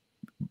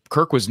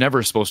 Kirk was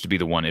never supposed to be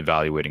the one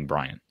evaluating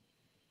Brian.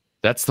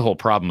 That's the whole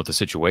problem with the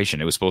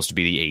situation. It was supposed to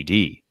be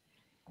the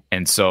AD.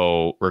 And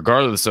so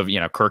regardless of,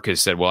 Kirk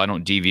has said, well, I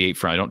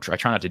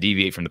try not to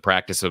deviate from the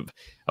practice of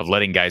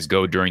letting guys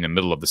go during the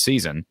middle of the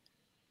season.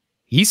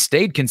 He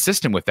stayed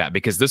consistent with that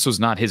because this was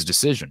not his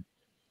decision.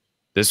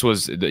 This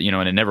was, and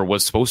it never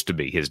was supposed to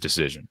be his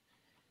decision.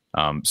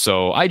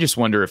 So I just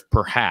wonder if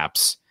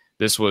perhaps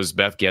this was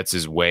Beth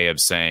Goetz's way of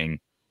saying,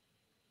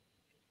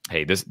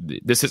 hey, this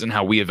isn't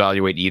how we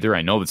evaluate either.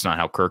 I know that's not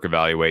how Kirk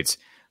evaluates,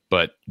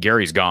 but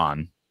Gary's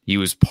gone. He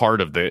was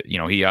part of the,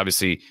 he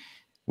obviously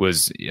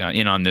was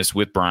in on this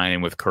with Brian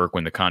and with Kirk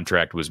when the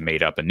contract was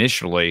made up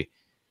initially.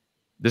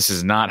 This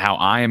is not how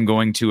I am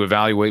going to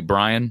evaluate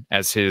Brian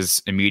as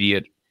his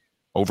immediate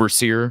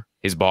overseer,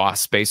 his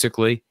boss,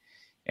 basically.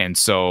 And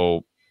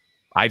so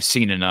I've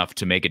seen enough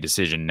to make a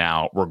decision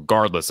now,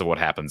 regardless of what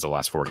happens the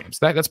last 4 games.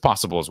 That's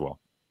possible as well.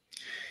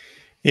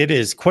 It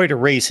is quite a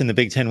race in the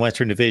Big Ten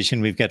Western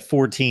Division. We've got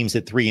 4 teams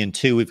at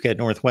 3-2. We've got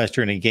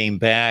Northwestern a game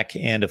back.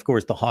 And, of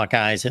course, the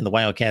Hawkeyes and the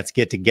Wildcats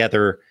get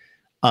together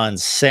on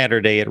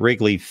Saturday at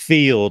Wrigley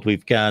Field.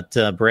 We've got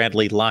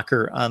Bradley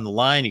Locker on the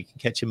line. You can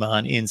catch him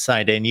on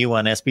Inside NU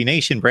on SB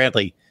Nation.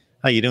 Bradley,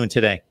 how you doing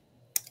today?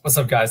 What's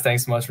up, guys?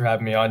 Thanks so much for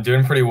having me on.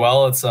 Doing pretty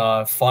well. It's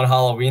a fun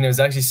Halloween. It was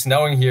actually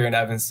snowing here in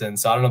Evanston,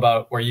 so I don't know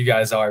about where you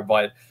guys are,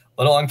 but a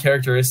little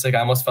uncharacteristic. I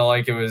almost felt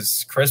like it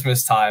was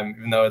Christmas time,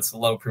 even though it's a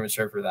little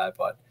premature for that.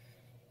 But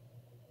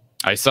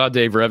I saw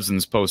Dave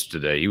Revson's post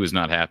today. He was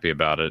not happy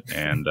about it,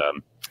 and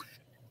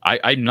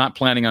I'm not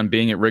planning on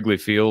being at Wrigley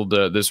Field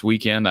this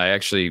weekend. I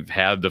actually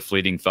had the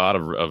fleeting thought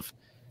of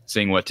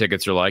seeing what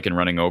tickets are like and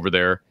running over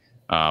there.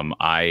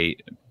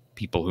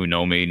 People who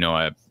know me know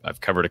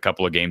I've covered a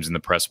couple of games in the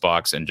press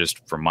box, and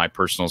just from my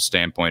personal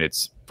standpoint,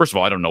 it's, first of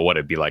all, I don't know what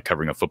it'd be like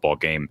covering a football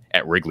game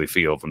at Wrigley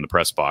Field from the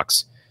press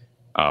box.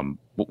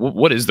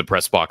 What is the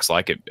press box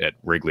like at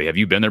Wrigley? Have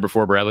you been there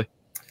before, Bradley?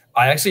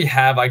 I actually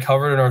have. I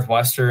covered a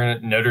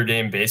Northwestern Notre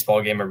Dame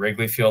baseball game at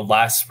Wrigley Field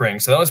last spring,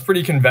 so that was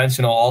pretty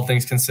conventional, all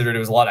things considered. It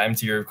was a lot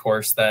emptier, of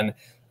course, than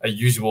a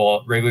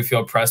usual Wrigley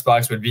Field press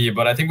box would be.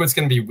 But I think what's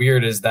going to be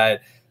weird is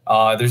that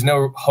there's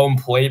no home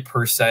plate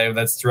per se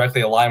that's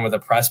directly aligned with a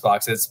press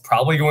box. It's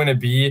probably going to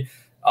be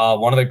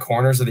one of the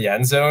corners of the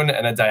end zone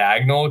and a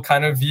diagonal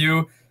kind of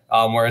view,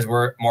 whereas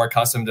we're more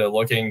accustomed to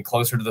looking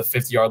closer to the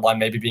 50-yard line,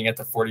 maybe being at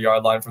the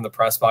 40-yard line from the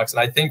press box. And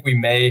I think we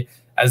may,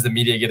 as the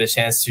media, get a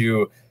chance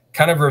to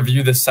kind of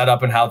review the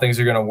setup and how things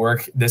are going to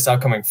work this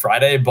upcoming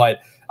Friday.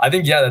 But I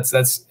think, yeah,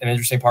 that's an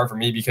interesting part for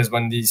me, because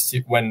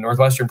when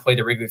Northwestern played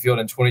at Wrigley Field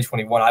in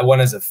 2021, I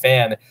went as a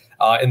fan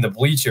in the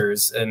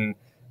bleachers and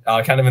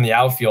kind of in the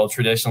outfield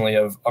traditionally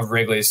of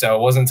Wrigley. So it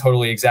wasn't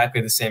totally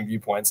exactly the same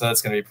viewpoint. So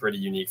that's going to be pretty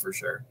unique for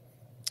sure.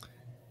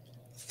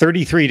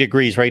 33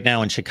 degrees right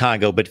now in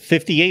Chicago, but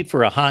 58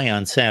 for a high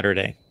on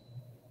Saturday.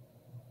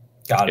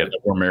 Got it. The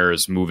warm air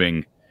is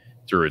moving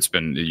through. It's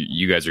been,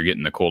 you guys are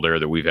getting the cold air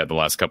that we've had the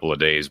last couple of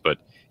days, but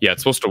yeah,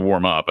 it's supposed to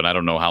warm up, and I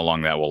don't know how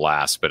long that will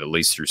last, but at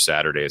least through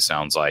Saturday, it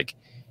sounds like.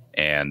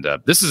 And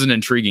this is an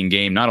intriguing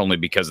game, not only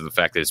because of the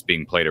fact that it's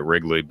being played at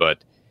Wrigley,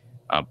 but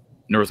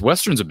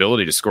Northwestern's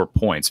ability to score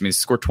points. I mean, they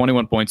scored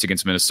 21 points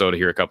against Minnesota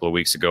here a couple of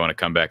weeks ago in a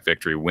comeback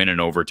victory, win in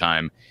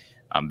overtime.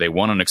 They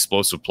won on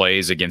explosive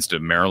plays against a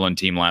Maryland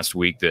team last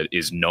week that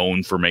is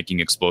known for making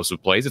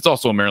explosive plays. It's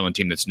also a Maryland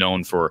team that's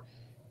known for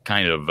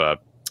kind of,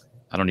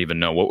 I don't even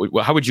know.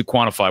 How would you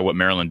quantify what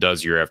Maryland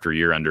does year after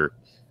year under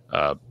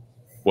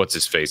what's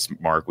his face,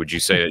 Mark? Would you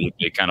say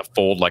they kind of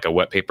fold like a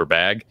wet paper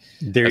bag?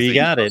 There you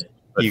got it.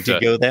 But, you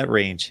could go that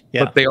range.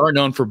 Yeah. But they are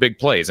known for big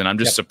plays, and I'm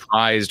just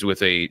surprised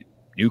with a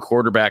new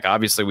quarterback.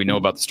 Obviously, we know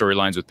about the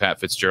storylines with Pat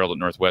Fitzgerald at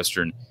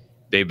Northwestern.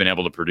 They've been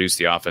able to produce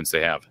the offense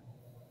they have.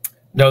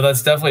 No,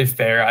 that's definitely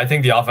fair. I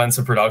think the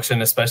offensive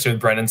production, especially with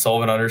Brendan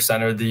Sullivan under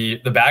center, the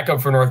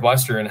backup for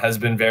Northwestern has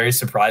been very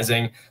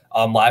surprising.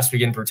 Last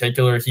week in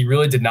particular, he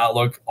really did not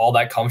look all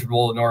that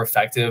comfortable nor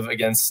effective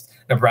against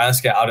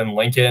Nebraska out in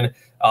Lincoln.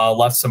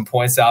 Left some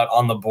points out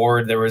on the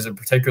board. There was a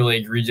particularly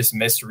egregious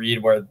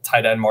misread where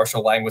tight end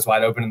Marshall Lang was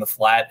wide open in the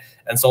flat,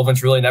 and Sullivan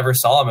really never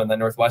saw him, and then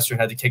Northwestern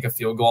had to kick a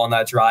field goal on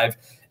that drive.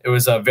 It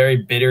was a very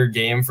bitter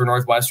game for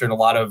Northwestern, a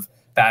lot of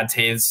bad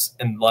tastes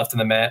left in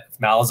the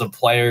mouths of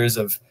players,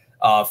 of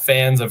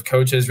fans, of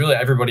coaches, really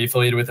everybody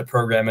affiliated with the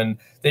program. And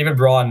David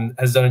Braun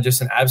has done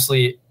just an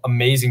absolutely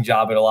amazing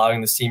job at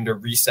allowing the team to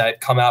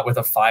reset, come out with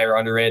a fire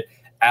under it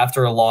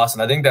after a loss.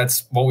 And I think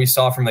that's what we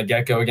saw from the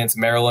get-go against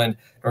Maryland.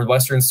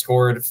 Northwestern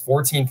scored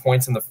 14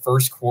 points in the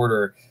first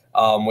quarter,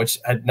 which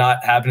had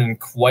not happened in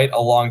quite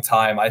a long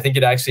time. I think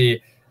it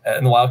actually,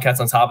 and the Wildcats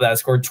on top of that,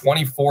 scored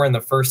 24 in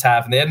the first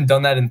half, and they hadn't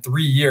done that in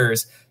 3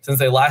 years since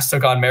they last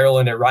took on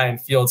Maryland at Ryan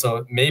Field.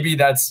 So maybe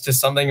that's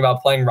just something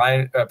about playing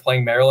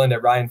Maryland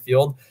at Ryan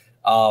Field.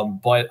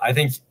 But I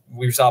think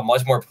we saw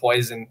much more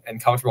poise and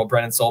comfortable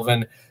Brendan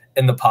Sullivan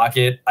in the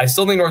pocket. I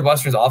still think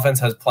Northwestern's offense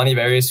has plenty of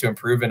areas to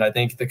improve, and I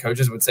think the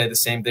coaches would say the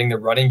same thing. The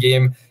running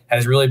game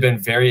has really been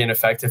very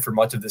ineffective for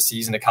much of the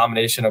season, a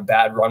combination of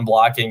bad run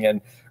blocking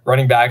and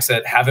running backs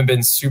that haven't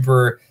been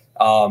super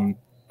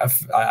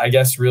I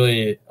guess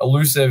really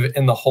elusive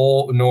in the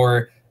hole,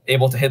 nor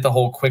able to hit the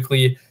hole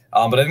quickly.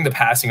 But I think the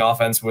passing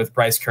offense with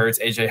Bryce Kurtz,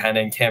 AJ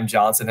Henning, Cam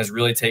Johnson has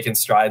really taken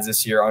strides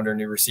this year under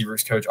new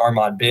receivers coach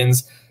Armand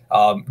Binns.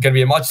 Going to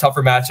be a much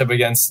tougher matchup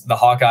against the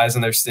Hawkeyes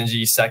and their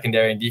stingy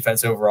secondary and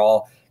defense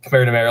overall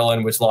compared to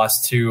Maryland, which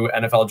lost 2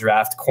 NFL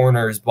draft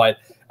corners. But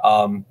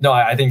no,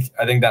 I think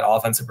that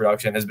offensive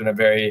production has been a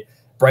very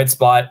bright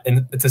spot,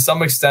 and to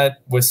some extent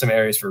with some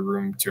areas for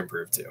room to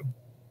improve too.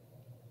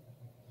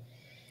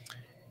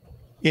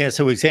 Yeah,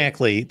 so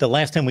exactly. The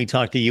last time we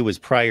talked to you was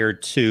prior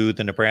to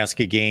the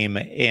Nebraska game,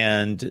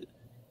 and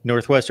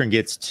Northwestern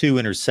gets 2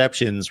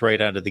 interceptions right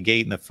out of the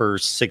gate in the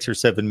first 6 or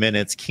 7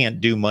 minutes.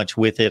 Can't do much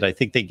with it. I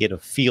think they get a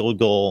field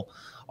goal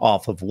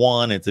off of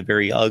 1. It's a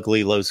very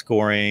ugly,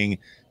 low-scoring,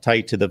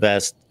 tight to the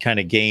vest kind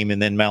of game. And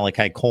then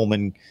Malachi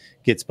Coleman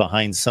gets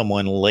behind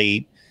someone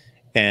late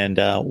and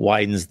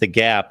widens the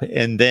gap.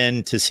 And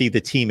then to see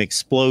the team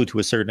explode to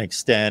a certain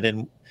extent,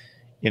 and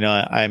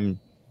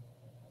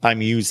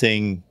I'm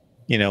using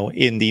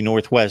in the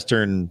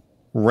Northwestern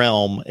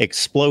realm,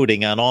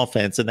 exploding on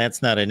offense. And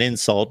that's not an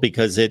insult,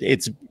 because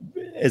it's,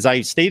 as I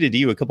stated to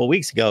you a couple of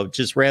weeks ago,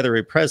 just rather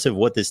impressive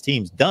what this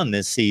team's done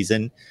this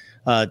season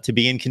to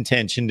be in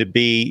contention, to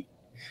be,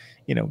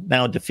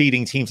 now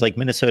defeating teams like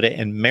Minnesota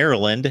and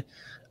Maryland.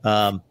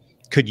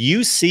 Could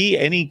you see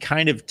any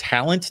kind of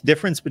talent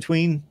difference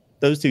between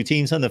those 2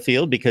 teams on the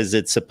field? Because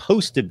it's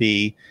supposed to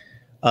be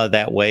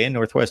that way, and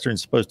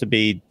Northwestern's supposed to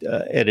be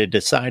at a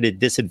decided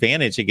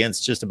disadvantage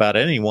against just about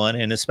anyone,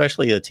 and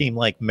especially a team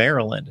like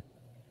Maryland.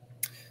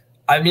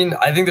 I mean,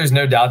 I think there's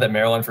no doubt that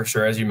Maryland, for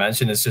sure, as you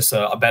mentioned, is just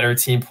a better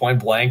team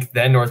point blank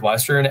than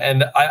Northwestern.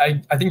 And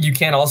I think you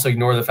can't also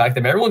ignore the fact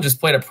that Maryland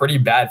just played a pretty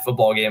bad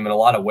football game in a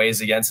lot of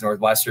ways against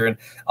Northwestern.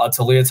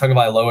 Talia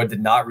Tagovailoa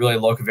did not really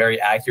look very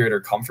accurate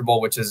or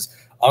comfortable, which is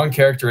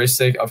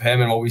uncharacteristic of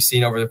him and what we've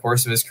seen over the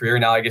course of his career.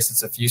 Now, I guess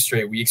it's a few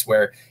straight weeks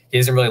where he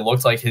hasn't really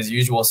looked like his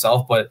usual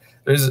self, but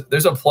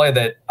there's a play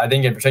that I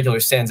think in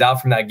particular stands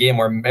out from that game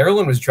where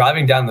Maryland was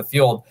driving down the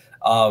field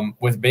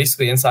with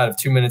basically inside of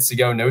 2 minutes to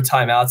go, no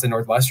timeouts, and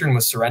Northwestern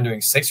was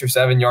surrendering 6 or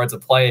 7 yards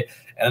of play.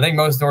 And I think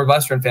most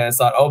Northwestern fans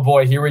thought, oh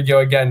boy, here we go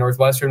again.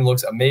 Northwestern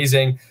looks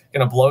amazing,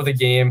 going to blow the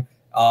game.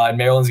 And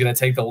Maryland's going to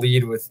take the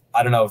lead with,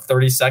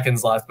 30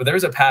 seconds left. But there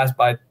was a pass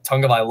by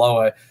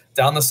Tagovailoa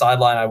down the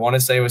sideline. I want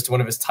to say it was to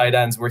one of his tight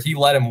ends where he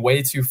led him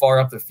way too far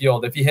up the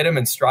field. If he hit him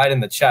in stride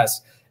in the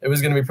chest, it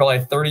was going to be probably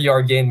a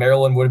 30-yard gain.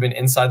 Maryland would have been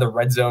inside the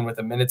red zone with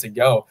a minute to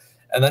go.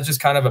 And that just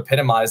kind of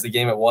epitomized the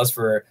game it was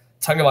for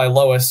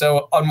Tagovailoa.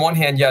 So on one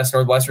hand, yes,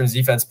 Northwestern's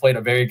defense played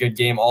a very good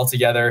game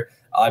altogether.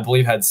 I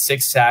believe had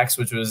 6 sacks,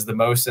 which was the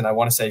most in, I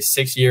want to say,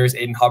 6 years.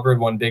 Aiden Hubbard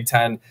won Big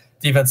Ten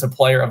Defensive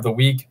Player of the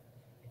Week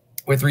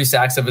with 3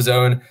 sacks of his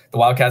own. The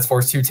Wildcats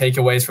forced 2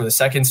 takeaways for the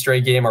second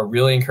straight game, a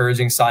really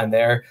encouraging sign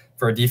there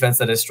for a defense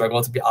that has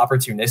struggled to be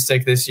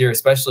opportunistic this year,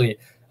 especially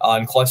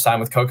in clutch time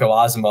with Coco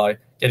Azuma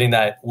getting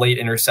that late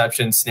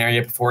interception, snaring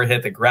it before it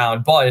hit the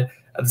ground. But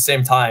at the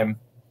same time,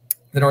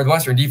 the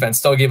Northwestern defense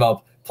still gave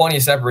up plenty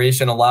of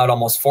separation, allowed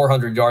almost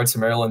 400 yards to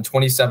Maryland,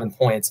 27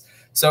 points.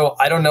 So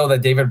I don't know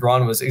that David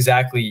Braun was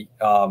exactly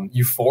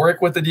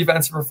euphoric with the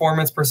defensive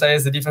performance per se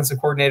as the defensive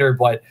coordinator,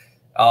 but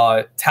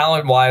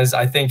talent-wise,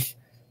 I think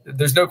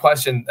there's no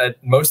question that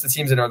most of the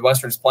teams that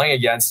Northwestern's playing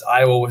against,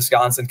 Iowa,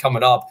 Wisconsin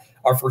coming up,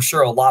 are for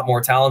sure a lot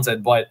more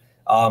talented, but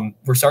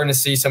we're starting to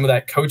see some of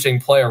that coaching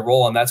play a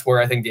role, and that's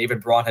where I think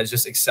David Braun has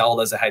just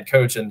excelled as a head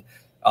coach and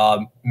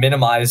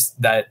minimized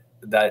that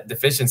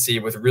deficiency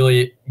with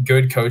really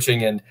good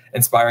coaching and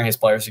inspiring his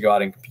players to go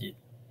out and compete.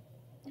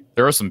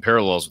 There are some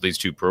parallels with these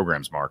 2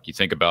 programs, Mark. You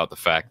think about the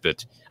fact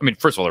that,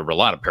 first of all, there were a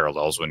lot of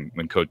parallels when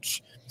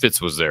Coach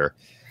Fitz was there.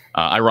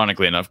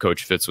 Ironically enough,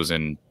 Coach Fitz was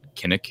in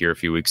Kinnick here a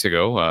few weeks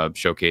ago,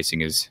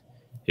 showcasing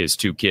his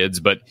 2 kids.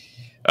 But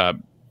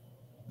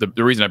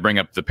the reason I bring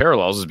up the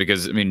parallels is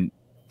because,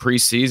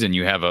 preseason,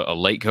 you have a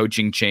late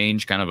coaching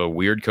change, kind of a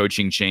weird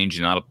coaching change.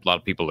 Not a lot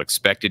of people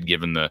expected,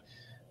 given the,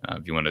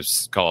 if you want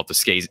to call it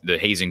the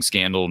hazing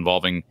scandal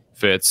involving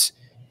Fitz.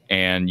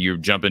 And you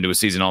jump into a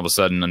season all of a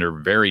sudden under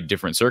very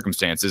different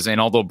circumstances.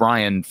 And although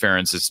Brian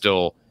Ferentz is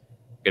still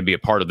going to be a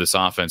part of this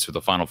offense for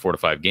the final 4 to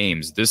 5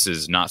 games, this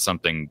is not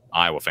something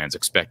Iowa fans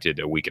expected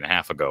a week and a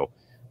half ago,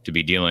 to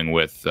be dealing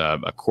with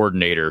a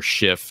coordinator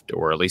shift,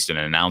 or at least an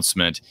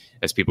announcement,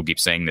 as people keep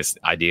saying, this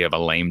idea of a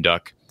lame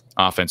duck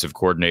offensive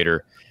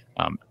coordinator.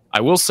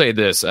 I will say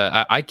this,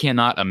 I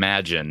cannot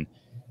imagine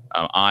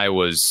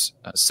Iowa's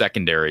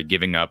secondary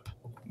giving up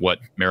what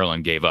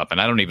Maryland gave up.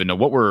 And I don't even know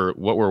what were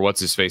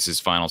what's his face's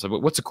finals.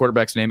 What's the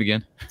quarterback's name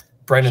again?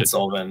 Brendan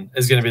Sullivan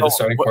is going to be the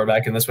starting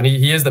quarterback in this one.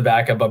 He is the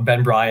backup, but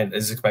Ben Bryant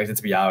is expected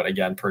to be out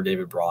again per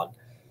David Braun.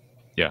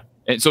 Yeah.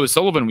 And so is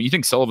Sullivan, you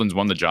think Sullivan's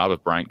won the job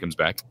if Bryant comes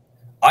back?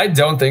 I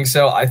don't think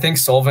so. I think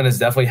Sullivan has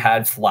definitely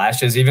had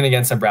flashes. Even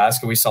against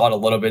Nebraska, we saw it a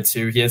little bit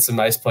too. He had some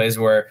nice plays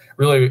where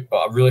really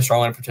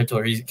strong in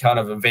particular. He kind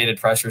of evaded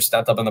pressure,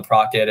 stepped up in the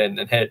pocket, and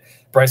hit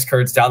Bryce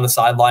Kurtz down the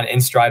sideline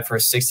in stride for a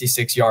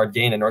 66-yard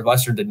gain. And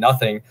Northwestern did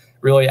nothing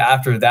really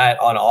after that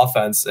on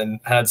offense and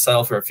had to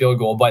settle for a field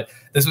goal. But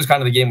this was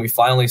kind of the game we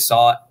finally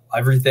saw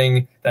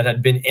everything that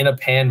had been in a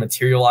pan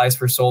materialized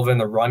for Sullivan.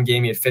 The run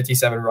game, he had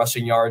 57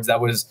 rushing yards.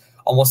 That was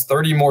almost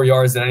 30 more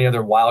yards than any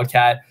other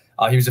Wildcat.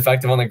 He was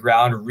effective on the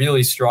ground,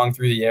 really strong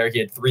through the air. He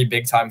had 3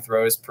 big-time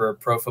throws per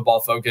Pro Football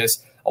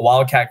Focus. A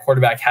Wildcat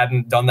quarterback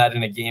hadn't done that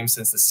in a game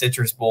since the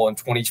Citrus Bowl in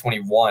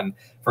 2021,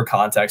 for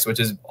context, which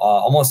is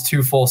almost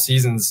 2 full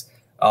seasons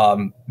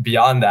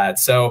beyond that.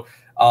 So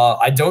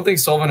I don't think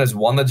Sullivan has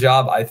won the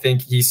job. I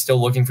think he's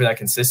still looking for that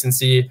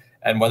consistency,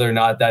 and whether or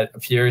not that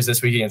appears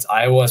this week against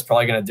Iowa is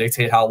probably going to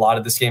dictate how a lot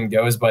of this game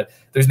goes. But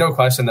there's no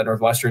question that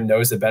Northwestern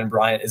knows that Ben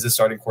Bryant is a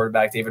starting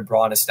quarterback. David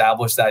Braun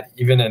established that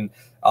even in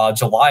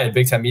July at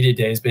Big Ten Media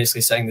Days,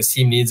 basically saying this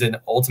team needs an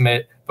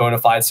ultimate bona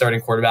fide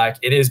starting quarterback.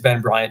 It is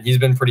Ben Bryant. He's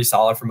been pretty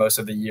solid for most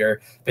of the year.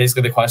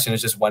 Basically, the question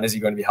is just when is he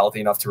going to be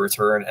healthy enough to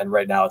return? And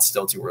right now, it's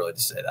still too early to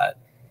say that.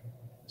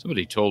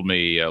 Somebody told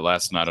me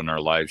last night on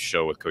our live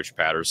show with Coach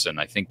Patterson,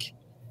 I think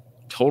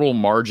total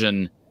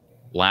margin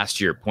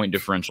last year, point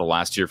differential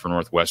last year for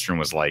Northwestern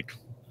was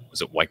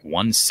it like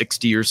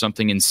 160 or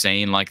something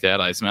insane like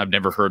that? I've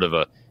never heard of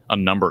a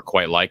number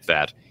quite like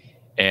that.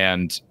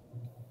 And,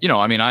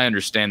 I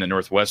understand that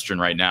Northwestern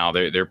right now,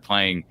 they're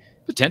playing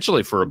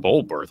potentially for a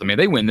bowl berth. I mean,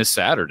 they win this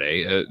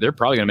Saturday, they're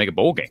probably going to make a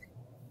bowl game.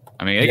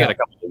 I mean, they got a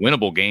couple of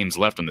winnable games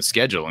left on the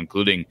schedule,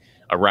 including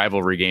a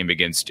rivalry game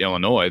against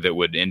Illinois that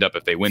would end up,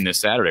 if they win this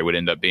Saturday, would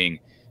end up being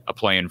a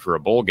play-in for a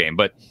bowl game.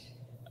 But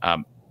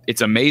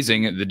it's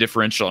amazing, the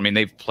differential. I mean,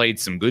 they've played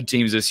some good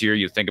teams this year.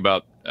 You think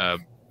about, the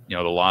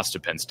loss to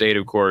Penn State,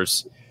 of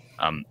course.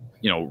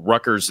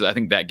 Rutgers, I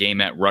think that game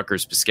at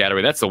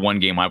Rutgers-Piscataway, that's the one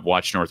game I've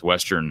watched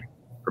Northwestern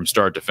from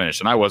start to finish,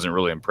 and I wasn't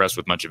really impressed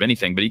with much of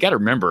anything. But you got to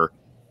remember,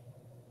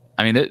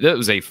 I mean, that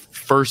was a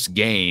first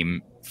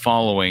game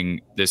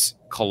following this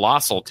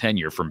colossal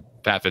tenure from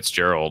Pat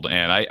Fitzgerald,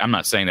 and I'm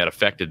not saying that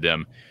affected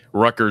them.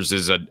 Rutgers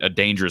is a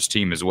dangerous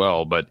team as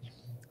well, but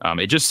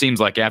it just seems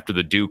like after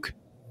the Duke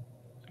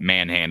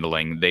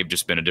manhandling, they've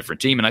just been a different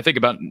team. And I think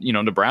about,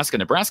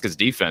 Nebraska's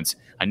defense.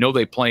 I know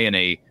they play in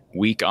a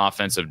weak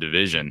offensive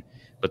division,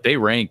 but they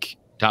rank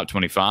top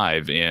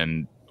 25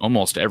 in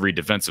almost every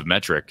defensive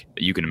metric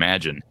that you can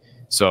imagine.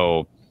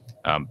 So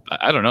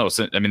I don't know.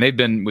 So, I mean, they've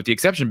been, with the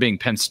exception of being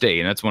Penn State,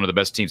 and that's one of the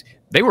best teams.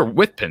 They were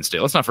with Penn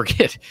State. Let's not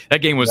forget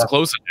that game was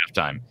close at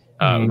halftime.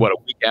 A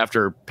week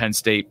after Penn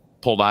State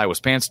pulled Iowa's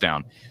pants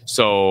down.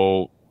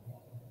 So,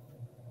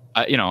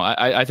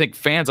 I think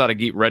fans ought to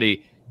be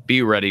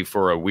ready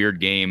for a weird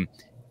game.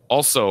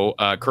 Also,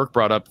 Kirk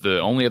brought up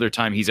the only other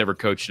time he's ever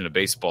coached in a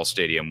baseball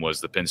stadium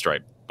was the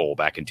Pinstripe Bowl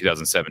back in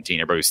 2017.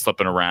 Everybody was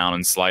slipping around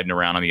and sliding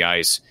around on the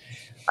ice.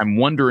 I'm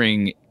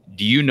wondering,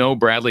 do you know,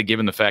 Bradley,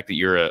 given the fact that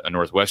you're a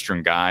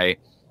Northwestern guy,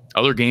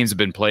 other games have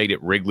been played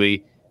at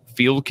Wrigley,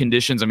 field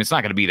conditions, I mean, it's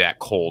not going to be that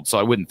cold, so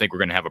I wouldn't think we're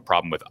going to have a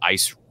problem with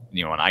ice,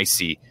 an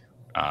icy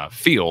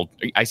field,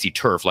 icy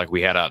turf like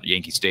we had out at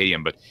Yankee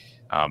Stadium. But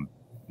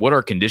what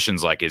are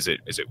conditions like? Is it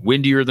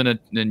windier than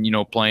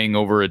playing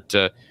over at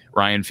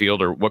Ryan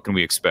Field, or what can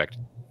we expect?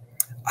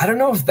 I don't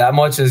know if that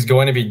much is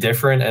going to be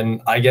different.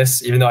 And I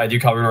guess even though I do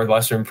cover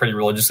Northwestern pretty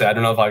religiously, I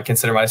don't know if I would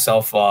consider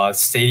myself a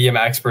stadium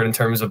expert in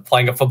terms of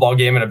playing a football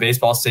game in a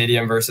baseball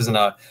stadium versus in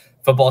a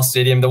football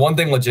stadium. The one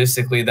thing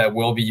logistically that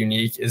will be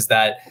unique is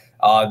that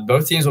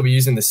both teams will be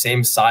using the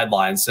same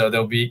sideline. So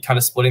they'll be kind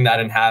of splitting that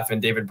in half. And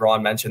David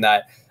Braun mentioned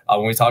that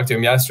when we talked to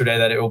him yesterday,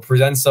 that it will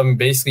present some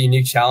basically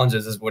unique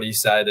challenges, is what he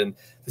said. And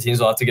the teams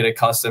will have to get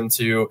accustomed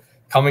to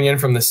coming in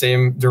from the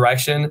same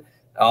direction.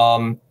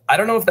 I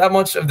don't know if that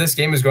much of this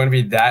game is going to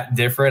be that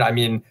different. I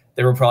mean,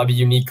 there will probably be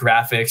unique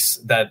graphics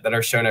that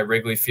are shown at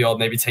Wrigley Field.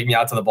 Maybe Take Me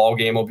Out to the Ball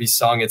Game will be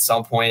sung at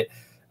some point.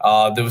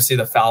 They'll see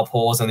the foul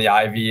poles and the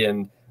ivy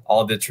and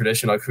all the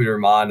traditional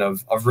accoutrement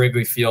of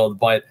Wrigley Field.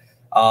 But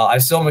I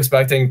still am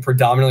expecting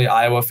predominantly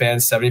Iowa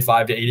fans,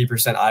 75 to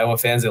 80% Iowa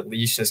fans at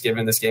least, just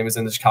given this game is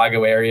in the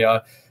Chicago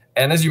area.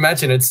 And as you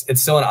mentioned, it's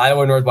still an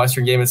Iowa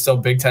Northwestern game. It's still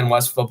Big Ten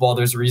West football.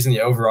 There's a reason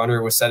the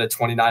over-under was set at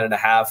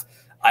 29.5.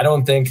 I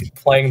don't think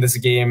playing this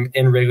game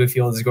in Wrigley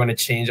Field is going to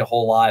change a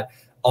whole lot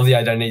of the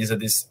identities of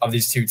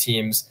these two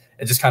teams.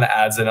 It just kind of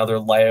adds another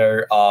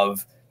layer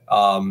of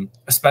a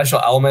special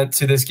element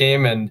to this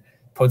game and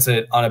puts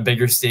it on a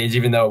bigger stage,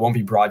 even though it won't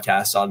be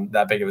broadcast on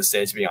that big of a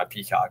stage, being on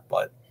Peacock.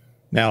 But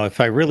now,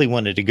 if I really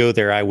wanted to go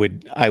there, I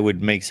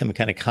would make some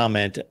kind of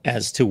comment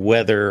as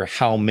to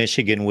how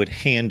Michigan would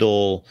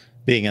handle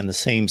being on the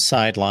same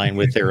sideline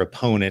with their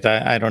opponent.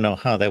 I don't know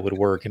how that would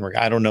work. And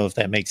I don't know if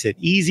that makes it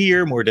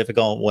easier, more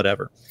difficult,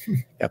 whatever.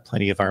 Got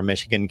plenty of our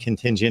Michigan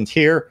contingent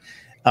here.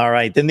 All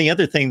right. Then the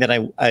other thing that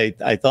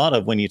I thought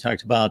of when you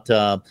talked about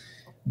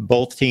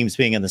both teams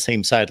being on the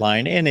same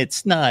sideline, and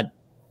it's not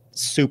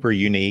super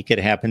unique. It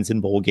happens in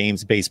bowl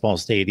games, baseball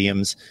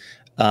stadiums.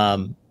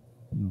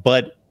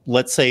 But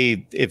let's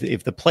say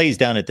if the play's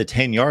down at the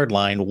 10-yard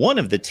line, one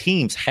of the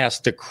teams has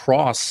to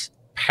cross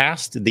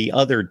past the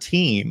other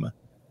team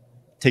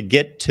to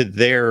get to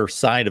their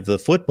side of the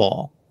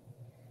football,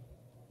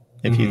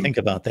 if you think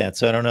about that.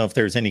 So I don't know if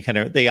there's any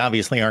they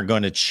obviously aren't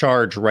going to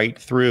charge right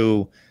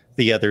through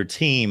the other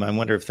team. I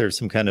wonder if there's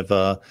some kind of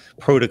a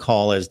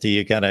protocol as to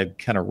you got to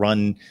kind of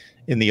run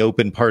in the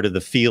open part of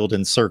the field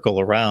and circle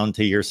around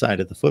to your side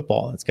of the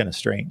football. It's kind of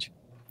strange.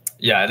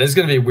 Yeah, it is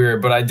going to be weird,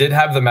 but I did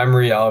have the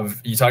memory of,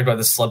 you talked about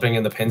the slipping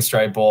in the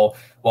Pinstripe Bowl.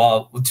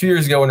 Well, 2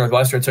 years ago when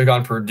Northwestern took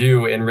on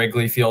Purdue in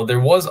Wrigley Field, there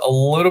was a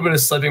little bit of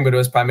slipping, but it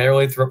was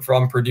primarily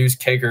from Purdue's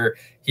kicker.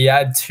 He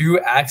had 2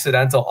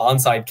 accidental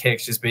onside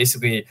kicks, just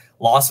basically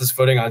lost his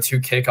footing on 2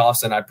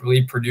 kickoffs, and I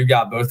believe Purdue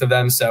got both of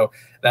them. So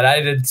that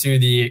added to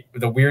the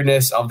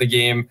weirdness of the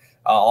game.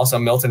 Also,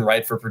 Milton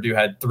Wright for Purdue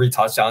had 3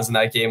 touchdowns in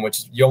that game,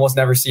 which you almost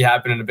never see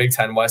happen in a Big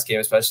Ten West game,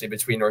 especially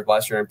between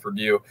Northwestern and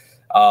Purdue.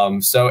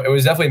 So it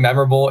was definitely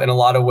memorable in a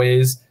lot of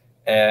ways.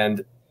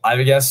 And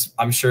I guess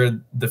I'm sure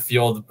the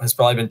field has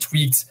probably been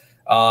tweaked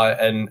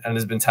and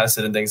has been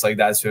tested and things like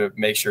that to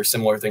make sure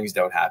similar things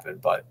don't happen.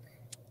 But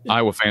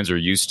Iowa fans are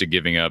used to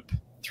giving up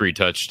 3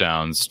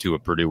 touchdowns to a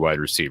Purdue wide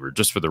receiver,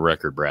 just for the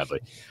record,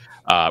 Bradley,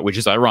 which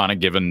is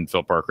ironic given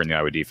Phil Parker and the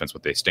Iowa defense,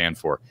 what they stand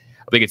for.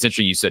 I think it's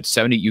interesting. You said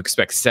you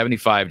expect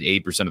 75 to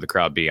 80% of the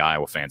crowd be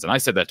Iowa fans. And I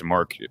said that to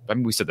Mark. I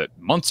mean, we said that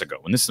months ago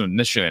when this was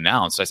initially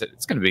announced. I said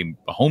it's going to be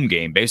a home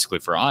game basically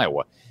for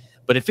Iowa.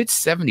 But if it's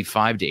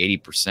 75 to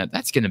 80%,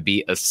 that's going to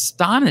be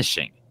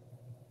astonishing.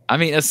 I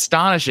mean,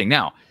 astonishing.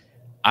 Now,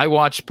 I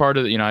watched part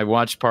of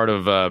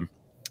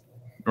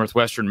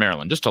Northwestern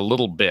Maryland, just a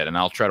little bit, and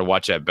I'll try to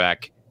watch that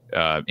back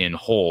in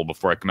whole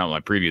before I come out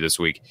with my preview this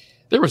week.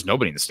 There was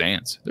nobody in the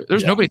stands.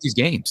 There's nobody at these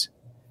games.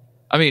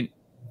 I mean,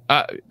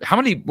 how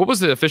many? What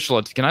was the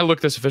official? Can I look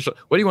this official?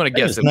 What do you want to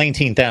guess?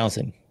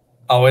 19,000.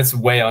 Oh, it's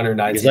way under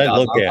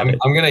 19,000.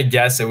 I'm going to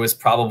guess it was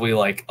probably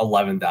like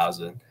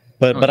 11,000.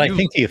 But I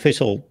think the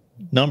official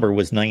number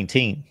was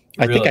 19.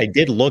 Really? I think I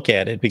did look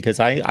at it because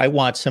I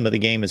watched some of the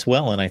game as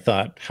well, and I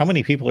thought, how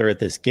many people are at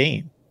this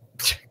game?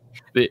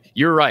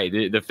 You're right.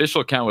 The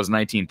official count was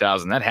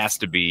 19,000. That has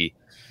to be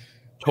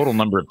total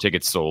number of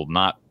tickets sold,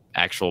 not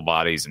actual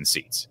bodies and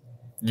seats.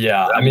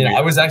 Yeah, I mean,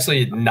 I was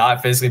actually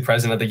not physically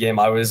present at the game.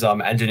 I was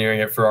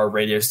engineering it for our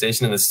radio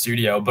station in the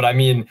studio. But I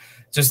mean,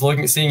 just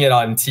seeing it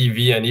on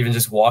TV and even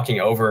just walking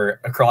over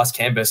across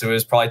campus, it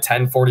was probably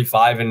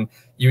 10:45, and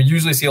you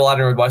usually see a lot of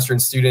Northwestern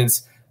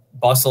students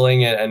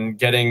bustling and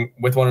getting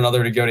with one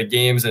another to go to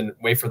games and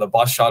wait for the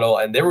bus shuttle.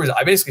 And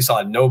I basically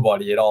saw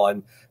nobody at all.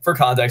 And for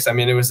context, I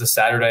mean, it was the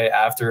Saturday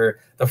after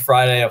the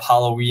Friday of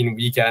Halloween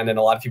weekend, and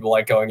a lot of people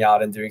like going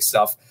out and doing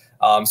stuff.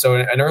 So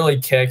an early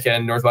kick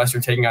and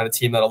Northwestern taking on a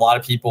team that a lot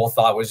of people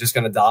thought was just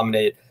going to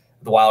dominate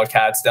the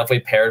Wildcats, definitely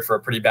paired for a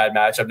pretty bad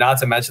matchup, not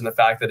to mention the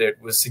fact that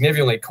it was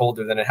significantly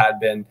colder than it had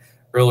been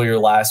earlier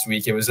last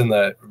week. It was in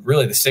the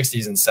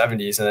 60s and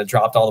 70s, and it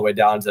dropped all the way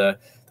down to the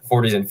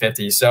 40s and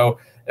 50s. So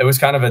it was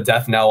kind of a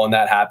death knell when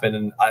that happened.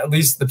 And at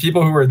least the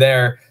people who were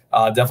there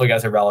definitely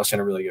got to relish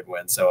in a really good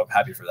win. So I'm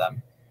happy for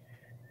them.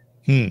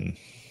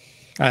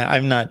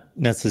 I'm not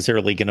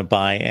necessarily going to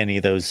buy any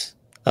of those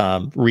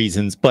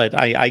reasons, but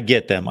I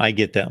get them.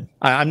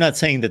 I'm not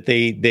saying that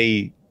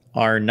they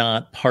are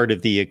not part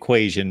of the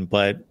equation,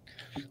 but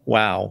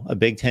wow, a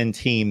Big Ten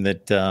team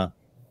that,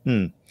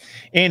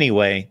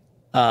 Anyway,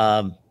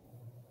 now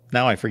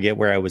I forget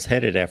where I was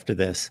headed after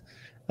this.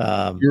 You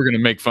were going to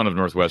make fun of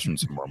Northwestern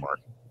some more, Mark.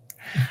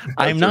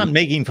 I'm not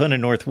making fun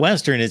of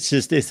Northwestern. It's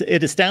just,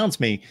 it astounds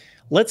me.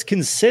 Let's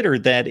consider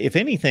that, if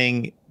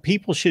anything,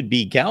 people should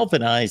be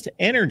galvanized,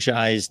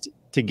 energized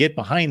to get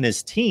behind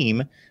this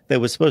team that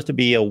was supposed to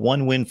be a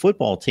 1-win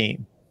football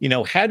team. You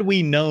know, had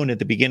we known at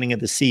the beginning of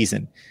the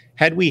season,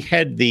 had we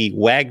had the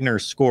Wagner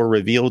score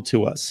revealed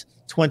to us,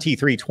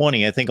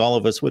 23-20, I think all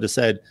of us would have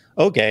said,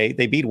 okay,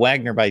 they beat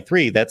Wagner by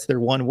 3. That's their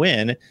 1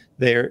 win.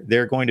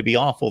 They're going to be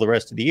awful the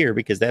rest of the year,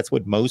 because that's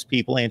what most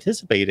people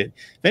anticipated.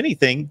 If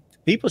anything,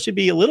 people should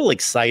be a little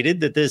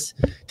excited that this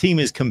team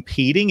is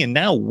competing and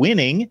now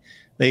winning.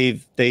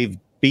 They've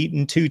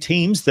beaten 2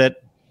 teams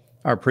that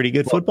are pretty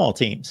good football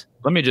teams.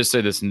 Let me just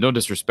say this, no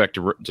disrespect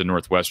to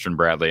Northwestern,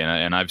 Bradley,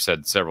 and I've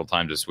said several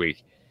times this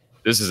week,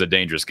 this is a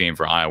dangerous game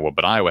for Iowa,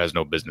 but Iowa has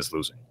no business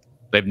losing.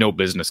 They have no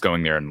business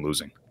going there and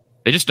losing.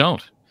 They just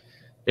don't.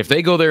 If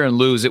they go there and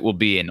lose, it will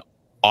be an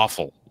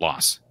awful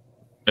loss,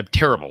 a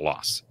terrible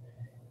loss.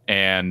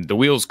 And the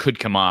wheels could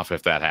come off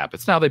if that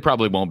happens. Now, they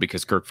probably won't,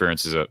 because Kirk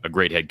Ferentz is a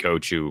great head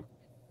coach who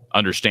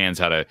understands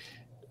how to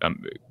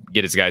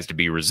get his guys to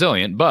be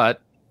resilient,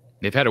 but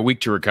they've had a week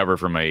to recover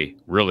from a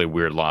really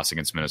weird loss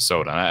against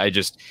Minnesota.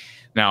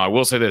 Now I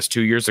will say this: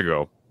 2 years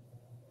ago,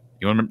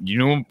 you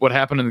know what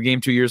happened in the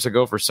game 2 years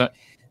ago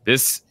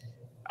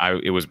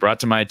it was brought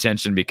to my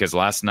attention because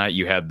last night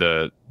you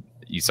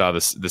saw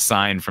the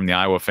sign from the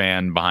Iowa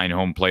fan behind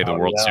home plate of the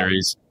World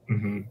Series.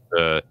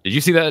 Mm-hmm. Did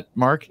you see that,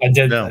 Mark? I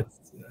did. No.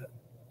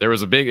 It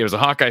was a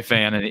Hawkeye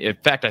fan, and in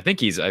fact, I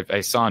think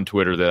I saw on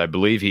Twitter that I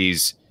believe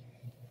he's,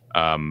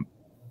 I don't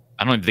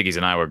even think he's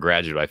an Iowa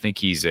graduate. I think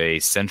he's a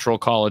Central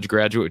College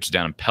graduate, which is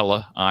down in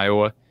Pella,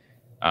 Iowa.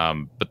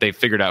 But they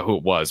figured out who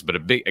it was. But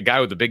a guy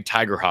with a big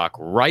Tiger Hawk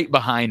right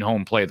behind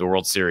home plate of the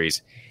World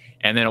Series.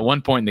 And then at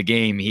one point in the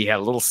game, he had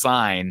a little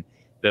sign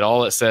that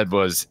all it said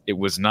was, "It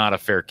was not a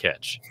fair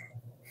catch."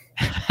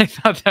 I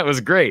thought that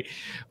was great.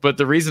 But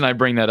the reason I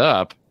bring that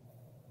up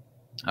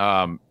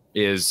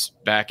is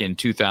back in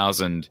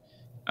 2000,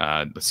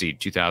 let's see,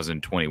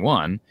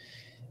 2021.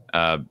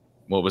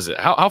 What was it?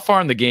 How far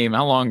in the game?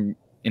 How long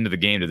into the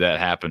game did that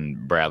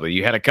happen, Bradley?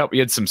 You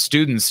had some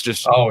students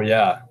just all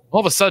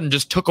of a sudden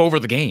just took over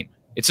the game.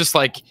 It's just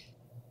like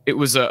it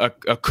was a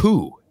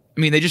coup. I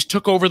mean, they just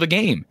took over the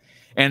game.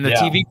 And the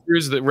TV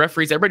crews, the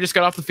referees, everybody just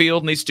got off the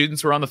field, and these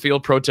students were on the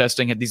field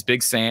protesting, had these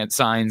big signs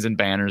and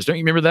banners. Don't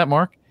you remember that,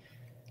 Mark?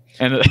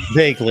 And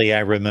vaguely, I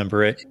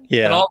remember it.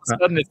 Yeah. And all of a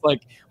sudden, it's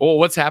like, well,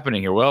 what's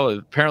happening here? Well,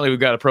 apparently we've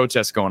got a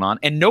protest going on,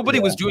 and nobody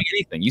was doing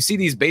anything. You see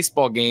these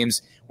baseball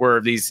games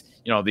where these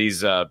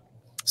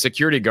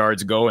security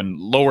guards go and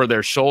lower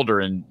their shoulder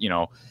and,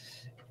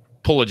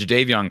 pull a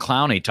Jadeveon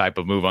Clowney type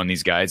of move on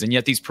these guys, and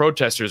yet these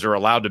protesters are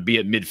allowed to be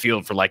at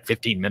midfield for like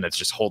 15 minutes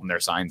just holding their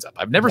signs up.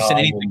 I've never seen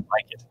anything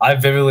like it. I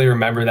vividly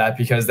remember that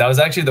because that was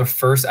actually the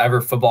first ever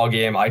football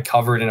game I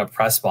covered in a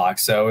press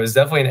box. So it was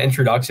definitely an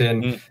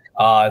introduction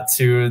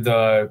to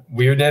the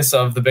weirdness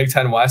of the Big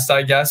Ten West,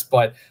 I guess.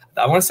 But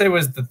I want to say it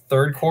was the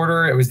third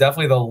quarter. It was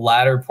definitely the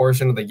latter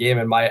portion of the game.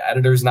 And my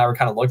editors and I were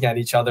kind of looking at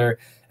each other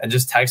and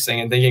just texting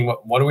and thinking,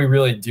 what do we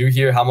really do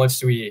here? How much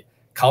do we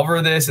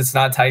cover this? It's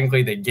not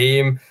technically the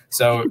game.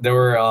 So there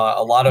were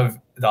a lot of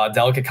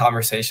delicate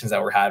conversations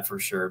that were had for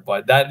sure.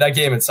 But that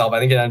game itself, I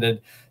think it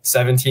ended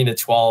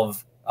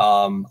 17-12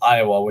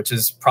 Iowa, which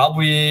is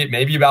probably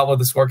maybe about what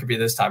the score could be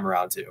this time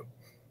around too.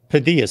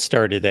 Padilla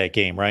started that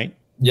game, right?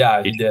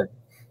 Yeah, he did.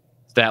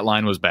 Stat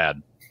line was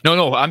bad.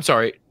 No, I'm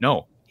sorry.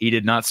 No, he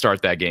did not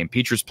start that game.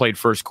 Petrus played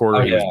first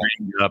quarter. He was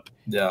banged up.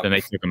 Yeah. Then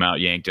they took him out,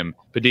 yanked him.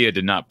 Padilla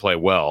did not play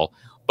well.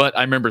 But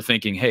I remember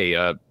thinking, hey,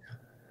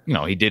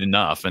 he did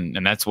enough,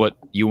 and that's what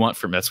you want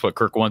from. That's what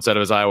Kirk wants out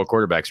of his Iowa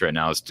quarterbacks right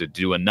now, is to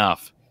do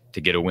enough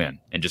to get a win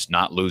and just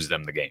not lose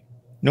them the game.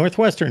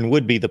 Northwestern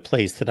would be the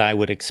place that I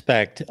would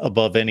expect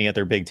above any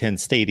other Big Ten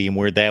stadium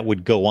where that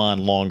would go on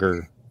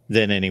longer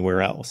than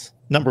anywhere else.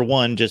 Number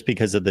one, just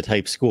because of the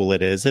type school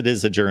it is. It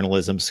is a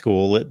journalism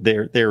school.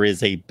 There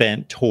is a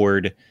bent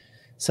toward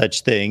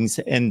such things,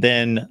 and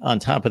then on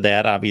top of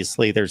that,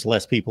 obviously, there's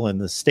less people in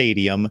the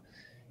stadium.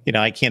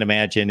 I can't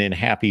imagine in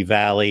Happy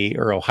Valley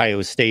or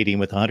Ohio Stadium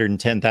with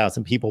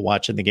 110,000 people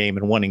watching the game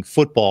and wanting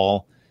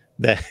football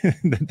that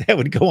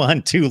would go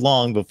on too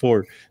long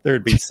before there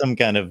would be some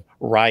kind of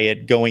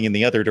riot going in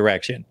the other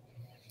direction.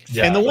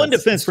 Yeah, and the one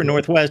defense for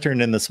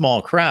Northwestern and the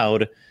small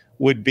crowd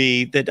would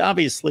be that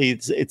obviously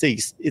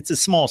it's a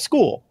small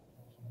school.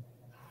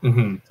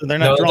 Mm-hmm. So they're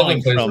not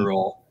drawing from a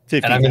role.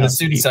 And I mean, the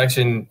student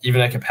section,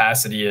 even at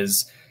capacity,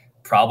 is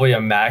probably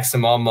a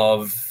maximum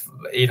of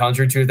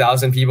 800 to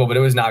 1,000 people, but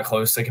it was not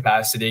close to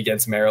capacity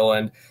against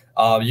Maryland.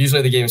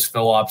 Usually the games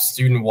fill up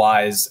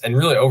student-wise and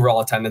really overall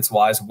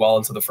attendance-wise well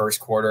into the first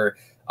quarter.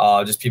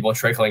 Just people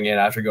trickling in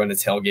after going to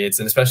tailgates,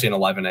 and especially an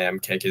 11 a.m.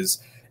 kick is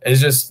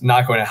just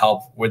not going to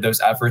help with those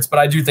efforts. But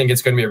I do think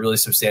it's going to be a really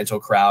substantial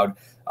crowd.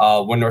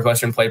 When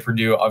Northwestern played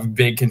Purdue, a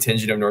big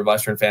contingent of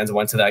Northwestern fans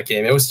went to that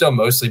game. It was still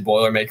mostly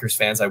Boilermakers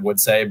fans, I would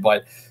say,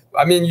 but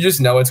I mean, you just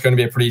know it's going to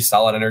be a pretty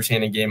solid,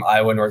 entertaining game.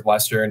 Iowa,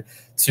 Northwestern,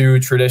 two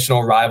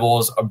traditional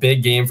rivals, a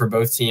big game for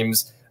both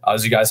teams,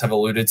 as you guys have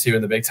alluded to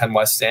in the Big Ten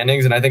West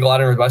standings. And I think a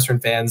lot of Northwestern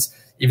fans,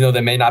 even though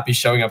they may not be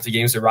showing up to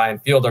games at Ryan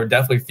Field, are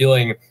definitely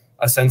feeling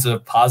a sense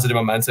of positive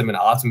momentum and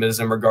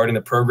optimism regarding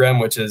the program,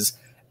 which is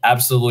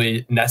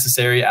absolutely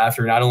necessary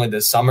after not only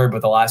this summer,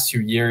 but the last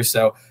 2 years.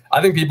 So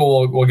I think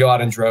people will go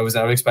out in droves,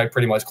 and I would expect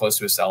pretty much close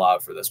to a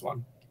sellout for this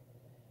one.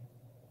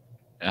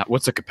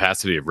 What's the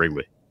capacity of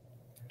Wrigley?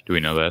 Do we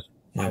know that?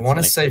 Yeah, I want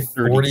to say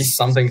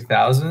 40-something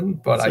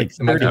thousand, but it's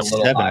like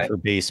 37 for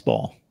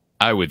baseball.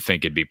 I would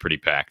think it'd be pretty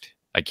packed.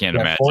 I can't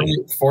imagine.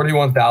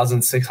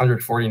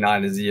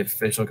 41,649 is the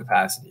official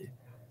capacity.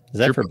 Is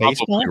that for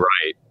baseball?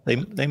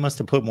 Right. They must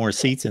have put more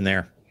seats in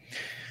there.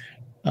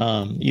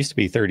 Used to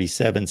be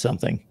 37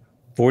 something.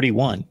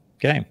 41.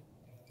 Okay.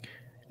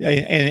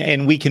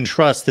 And we can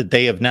trust that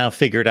they have now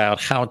figured out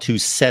how to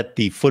set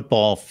the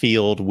football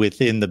field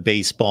within the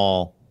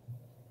baseball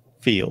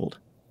field.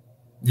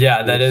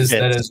 Yeah, that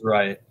is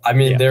right. I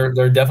mean, there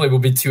definitely will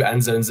be two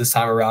end zones this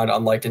time around,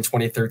 unlike in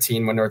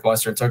 2013 when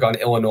Northwestern took on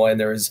Illinois and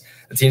the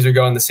teams were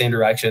going the same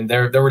direction.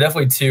 There were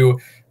definitely two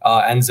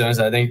end zones.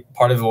 And I think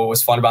part of what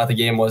was fun about the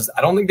game was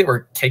I don't think they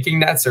were kicking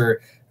nets,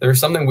 or there was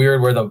something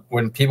weird where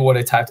when people would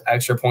attack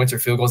extra points or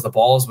field goals, the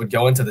balls would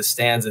go into the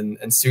stands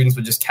and students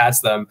would just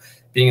catch them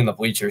being in the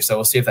bleachers. So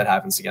we'll see if that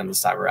happens again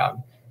this time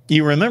around.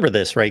 You remember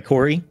this, right,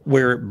 Corey?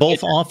 Where both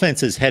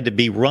offenses had to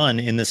be run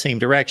in the same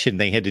direction.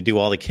 They had to do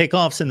all the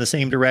kickoffs in the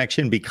same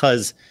direction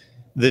because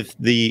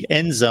the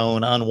end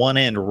zone on one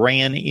end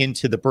ran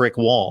into the brick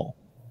wall.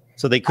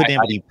 So they couldn't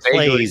have any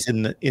plays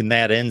in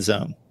that end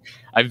zone.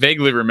 I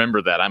vaguely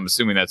remember that. I'm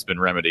assuming that's been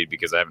remedied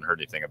because I haven't heard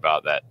anything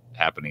about that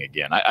happening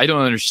again. I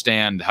don't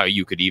understand how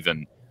you could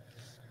even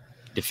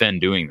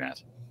defend doing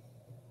that.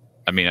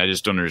 I mean, I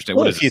just don't understand.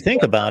 Well, if you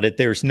think about it,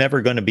 there's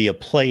never going to be a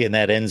play in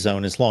that end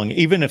zone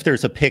even if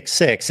there's a pick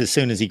six, as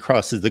soon as he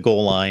crosses the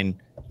goal line,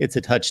 it's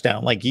a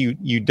touchdown. Like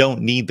you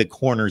don't need the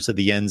corners of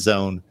the end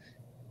zone.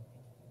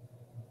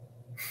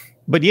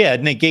 But yeah,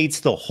 it negates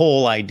the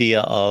whole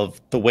idea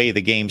of the way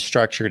the game's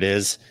structured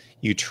is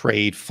you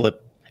trade,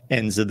 flip,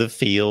 ends of the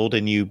field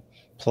and you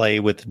play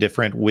with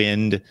different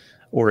wind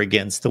or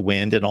against the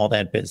wind and all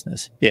that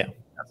business. Yeah.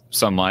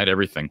 Sunlight,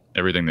 everything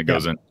that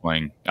goes in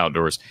playing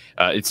outdoors.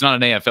 It's not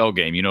an AFL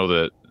game. You know,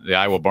 the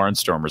Iowa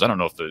Barnstormers. I don't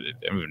know I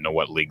don't even know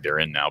what league they're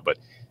in now, but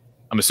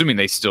I'm assuming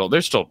they're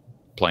still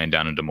playing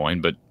down in Des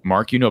Moines. But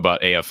Mark, you know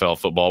about AFL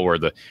football where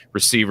the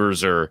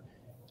receivers are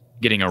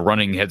getting a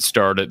running head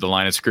start at the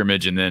line of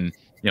scrimmage, and then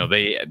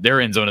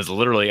their end zone is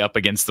literally up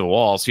against the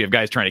wall, so you have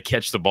guys trying to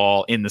catch the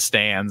ball in the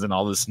stands and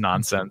all this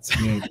nonsense.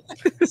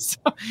 So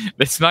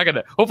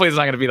hopefully it's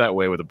not gonna be that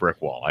way with a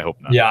brick wall. I hope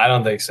not. Yeah, I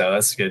don't think so.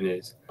 That's good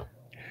news.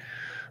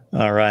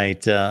 All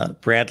right.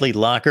 Bradley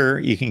Locker,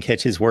 you can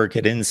catch his work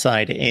at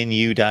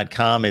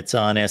InsideNU.com. It's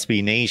on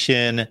SB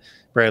Nation.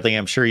 Bradley,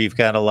 I'm sure you've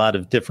got a lot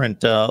of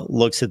different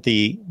looks at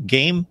the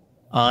game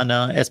on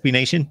SB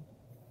Nation.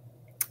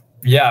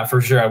 Yeah, for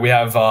sure. We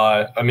have,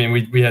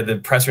 we had the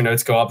presser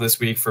notes go up this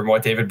week from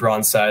what David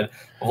Braun said,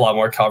 a lot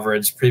more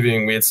coverage.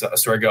 Previewing, we had a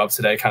story go up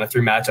today, kind of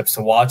 3 matchups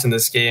to watch in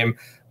this game.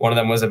 One of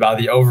them was about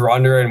the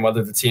over-under and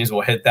whether the teams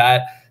will hit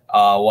that.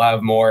 We'll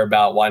have more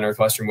about why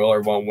Northwestern will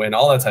or won't win,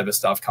 all that type of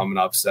stuff coming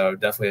up. So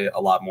definitely a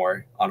lot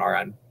more on our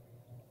end.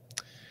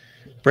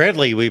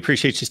 Bradley, we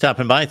appreciate you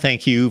stopping by.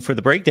 Thank you for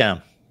the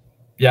breakdown.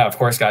 Yeah, of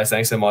course, guys.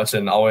 Thanks so much.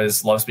 And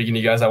always love speaking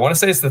to you guys. I want to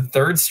say it's the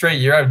 3rd straight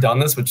year I've done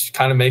this, which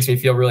kind of makes me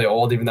feel really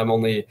old, even though I'm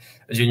only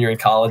a junior in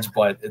college,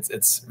 but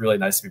it's really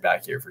nice to be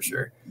back here for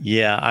sure.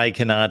 Yeah, I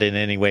cannot in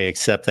any way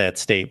accept that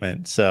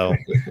statement. So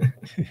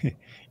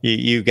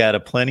you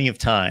got plenty of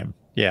time.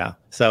 Yeah.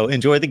 So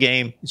enjoy the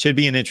game. It should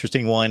be an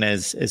interesting one.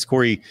 As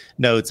Corey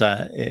notes,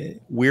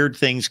 weird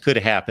things could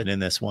happen in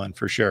this one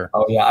for sure.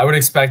 Oh, yeah. I would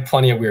expect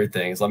plenty of weird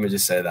things. Let me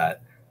just say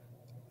that.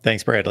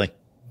 Thanks, Bradley.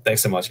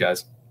 Thanks so much,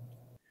 guys.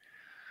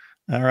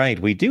 All right.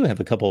 We do have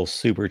a couple of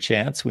super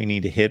chats we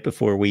need to hit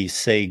before we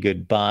say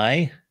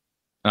goodbye.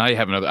 I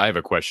have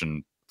a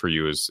question for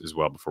you as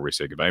well before we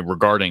say goodbye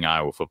regarding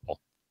Iowa football.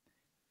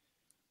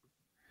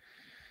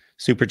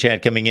 Super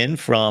chat coming in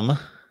from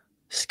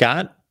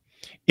Scott.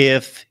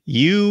 If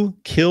you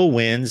kill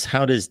wins,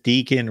 how does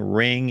Deacon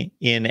ring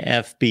in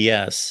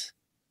FBS?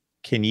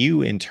 Can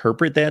you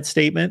interpret that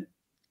statement?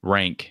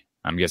 Rank.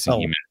 I'm guessing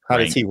he meant how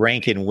rank. Does he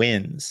rank in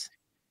wins?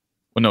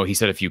 Well, no, he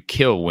said if you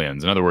kill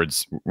wins. In other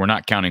words, we're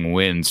not counting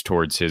wins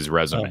towards his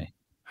resume. Oh.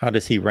 How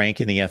does he rank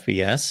in the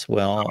FBS?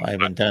 Well, I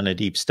haven't done a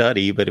deep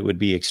study, but it would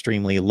be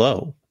extremely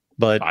low.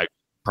 But I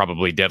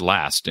probably dead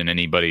last in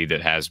anybody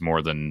that has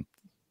more than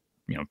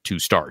 2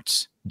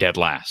 starts. Dead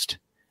last.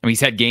 I mean,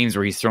 he's had games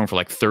where he's thrown for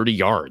like 30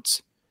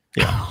 yards.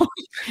 Yeah.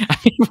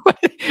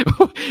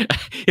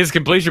 His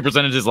completion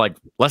percentage is like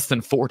less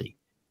than 40.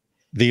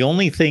 The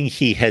only thing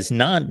he has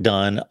not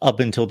done up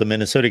until the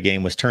Minnesota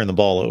game was turn the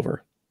ball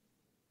over.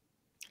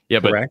 Yeah,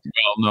 correct?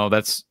 But no,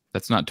 that's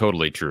not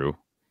totally true.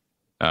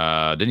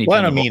 Didn't he? Well,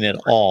 I don't mean at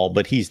all,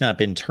 but he's not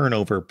been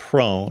turnover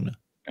prone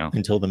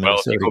until the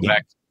Minnesota game.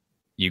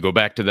 You go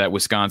back to that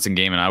Wisconsin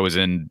game, and I was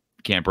in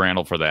Camp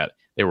Randall for that.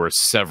 There were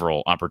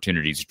several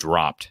opportunities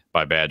dropped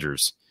by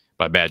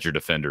Badger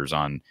defenders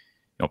on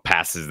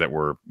passes that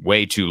were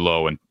way too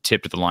low and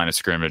tipped at the line of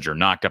scrimmage or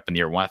knocked up in the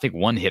air. I think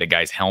one hit a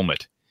guy's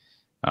helmet.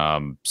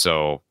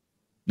 So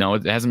no,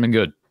 it hasn't been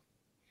good.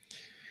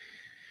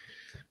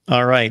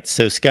 All right.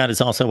 So Scott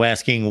is also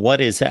asking, what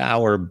is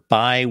our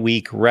bye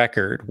week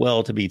record?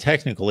 Well, to be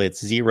technical,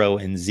 it's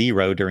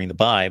 0-0 during the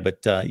bye, but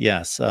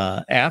yes,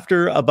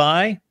 after a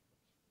bye.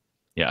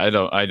 Yeah,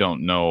 I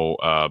don't know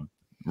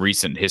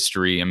recent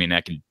history. I mean,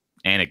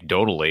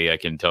 anecdotally, I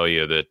can tell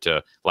you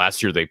that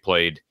last year they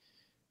played.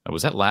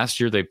 Was that last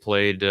year they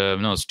played? No,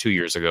 it was 2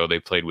 years ago. They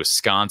played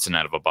Wisconsin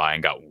out of a bye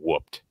and got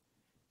whooped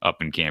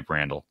up in Camp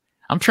Randall.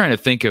 I'm trying to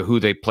think of who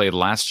they played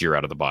last year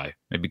out of the bye.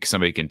 Maybe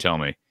somebody can tell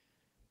me.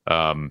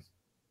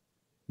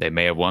 They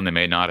may have won. They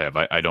may not have.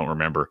 I don't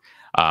remember.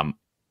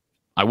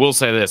 I will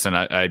say this, and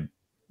I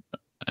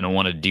don't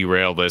want to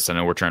derail this. I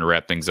know we're trying to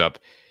wrap things up.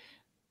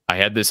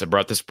 I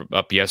brought this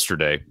up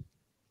yesterday.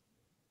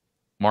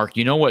 Mark,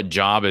 you know what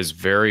job is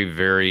very,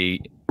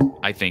 very,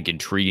 I think,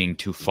 intriguing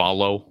to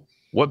follow?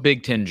 What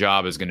Big Ten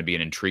job is going to be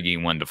an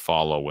intriguing one to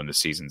follow when the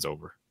season's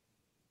over?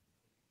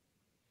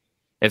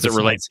 As it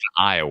relates to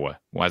Iowa.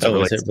 As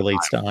it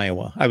relates to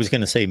Iowa. I was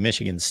going to say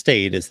Michigan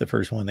State is the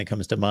first one that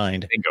comes to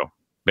mind.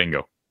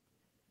 Bingo.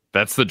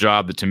 That's the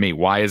job that, to me,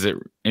 why is it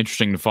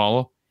interesting to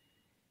follow?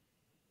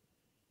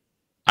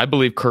 I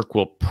believe Kirk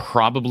will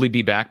probably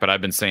be back, but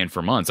I've been saying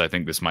for months, I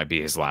think this might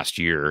be his last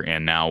year.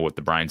 And now with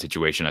the Brian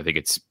situation, I think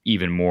it's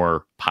even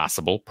more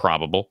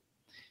probable.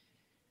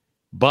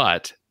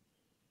 But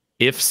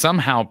if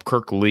somehow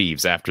Kirk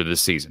leaves after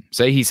this season,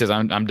 say he says,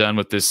 I'm done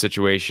with this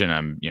situation.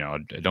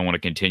 I don't want to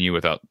continue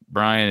without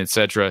Brian,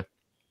 etc.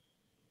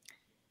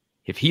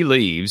 If he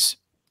leaves,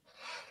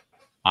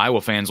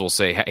 Iowa fans will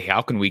say, hey,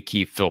 how can we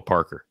keep Phil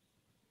Parker?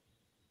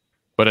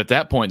 But at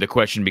that point, the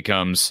question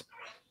becomes,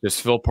 does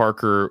Phil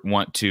Parker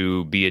want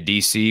to be a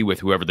DC with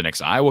whoever the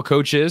next Iowa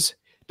coach is?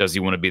 Does he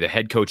want to be the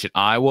head coach at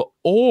Iowa?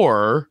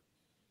 Or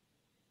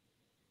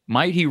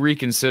might he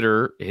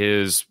reconsider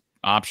his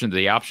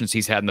the options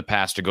he's had in the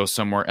past to go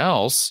somewhere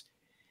else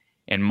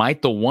And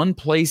might the one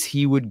place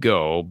he would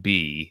go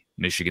be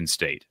Michigan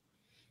State?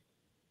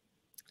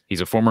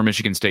 He's a former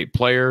Michigan State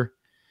player.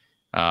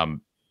 I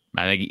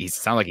think he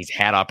sounds like he's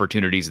had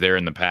opportunities there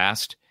in the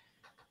past.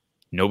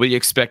 Nobody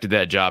expected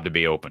that job to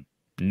be open.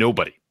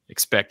 Nobody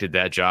expected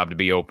that job to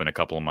be open a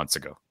couple of months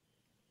ago.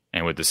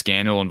 And with the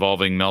scandal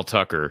involving Mel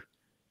Tucker,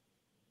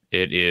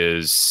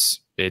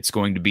 it's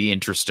going to be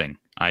interesting.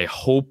 I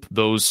hope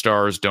those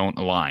stars don't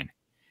align.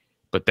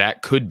 But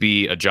that could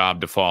be a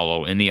job to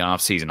follow in the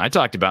offseason. I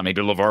talked about maybe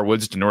LeVar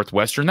Woods to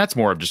Northwestern. That's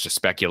more of just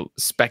a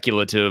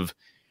speculative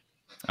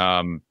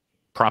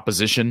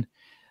proposition.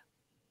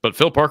 But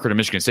Phil Parker to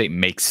Michigan State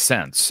makes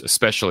sense,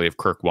 especially if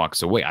Kirk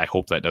walks away. I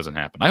hope that doesn't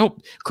happen. I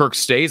hope Kirk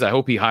stays. I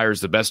hope he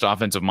hires the best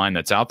offensive mind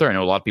that's out there. I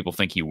know a lot of people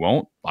think he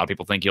won't. A lot of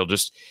people think he'll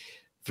just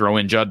throw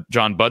in John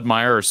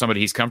Budmeyer or somebody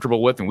he's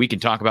comfortable with, and we can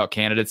talk about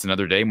candidates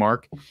another day,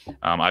 Mark.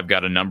 I've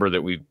got a number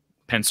that we've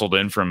penciled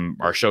in from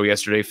our show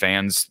yesterday,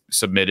 fans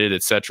submitted,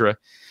 etc.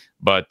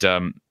 But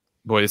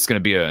boy, it's going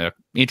to be an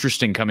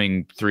interesting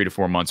coming 3 to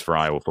 4 months for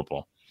Iowa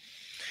football.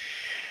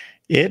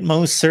 It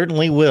most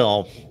certainly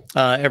will.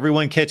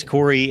 Everyone catch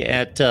Corey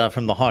at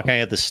from the Hawkeye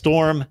at the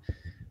Storm.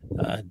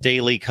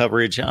 Daily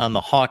coverage on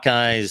the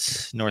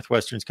Hawkeyes.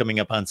 Northwestern's coming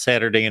up on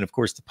Saturday, and of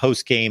course the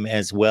post game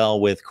as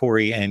well with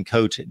Corey and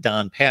Coach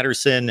Don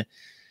Patterson.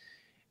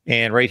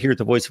 And right here at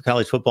the Voice of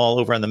College Football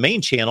over on the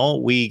main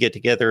channel, we get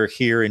together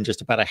here in just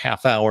about a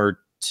half hour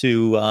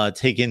to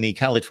take in the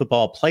college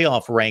football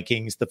playoff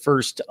rankings, the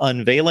first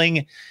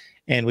unveiling,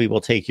 and we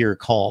will take your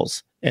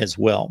calls as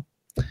well.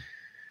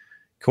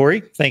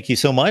 Corey, thank you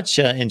so much.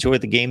 Enjoy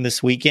the game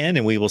this weekend,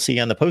 and we will see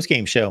you on the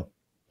post-game show.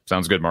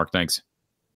 Sounds good, Mark. Thanks.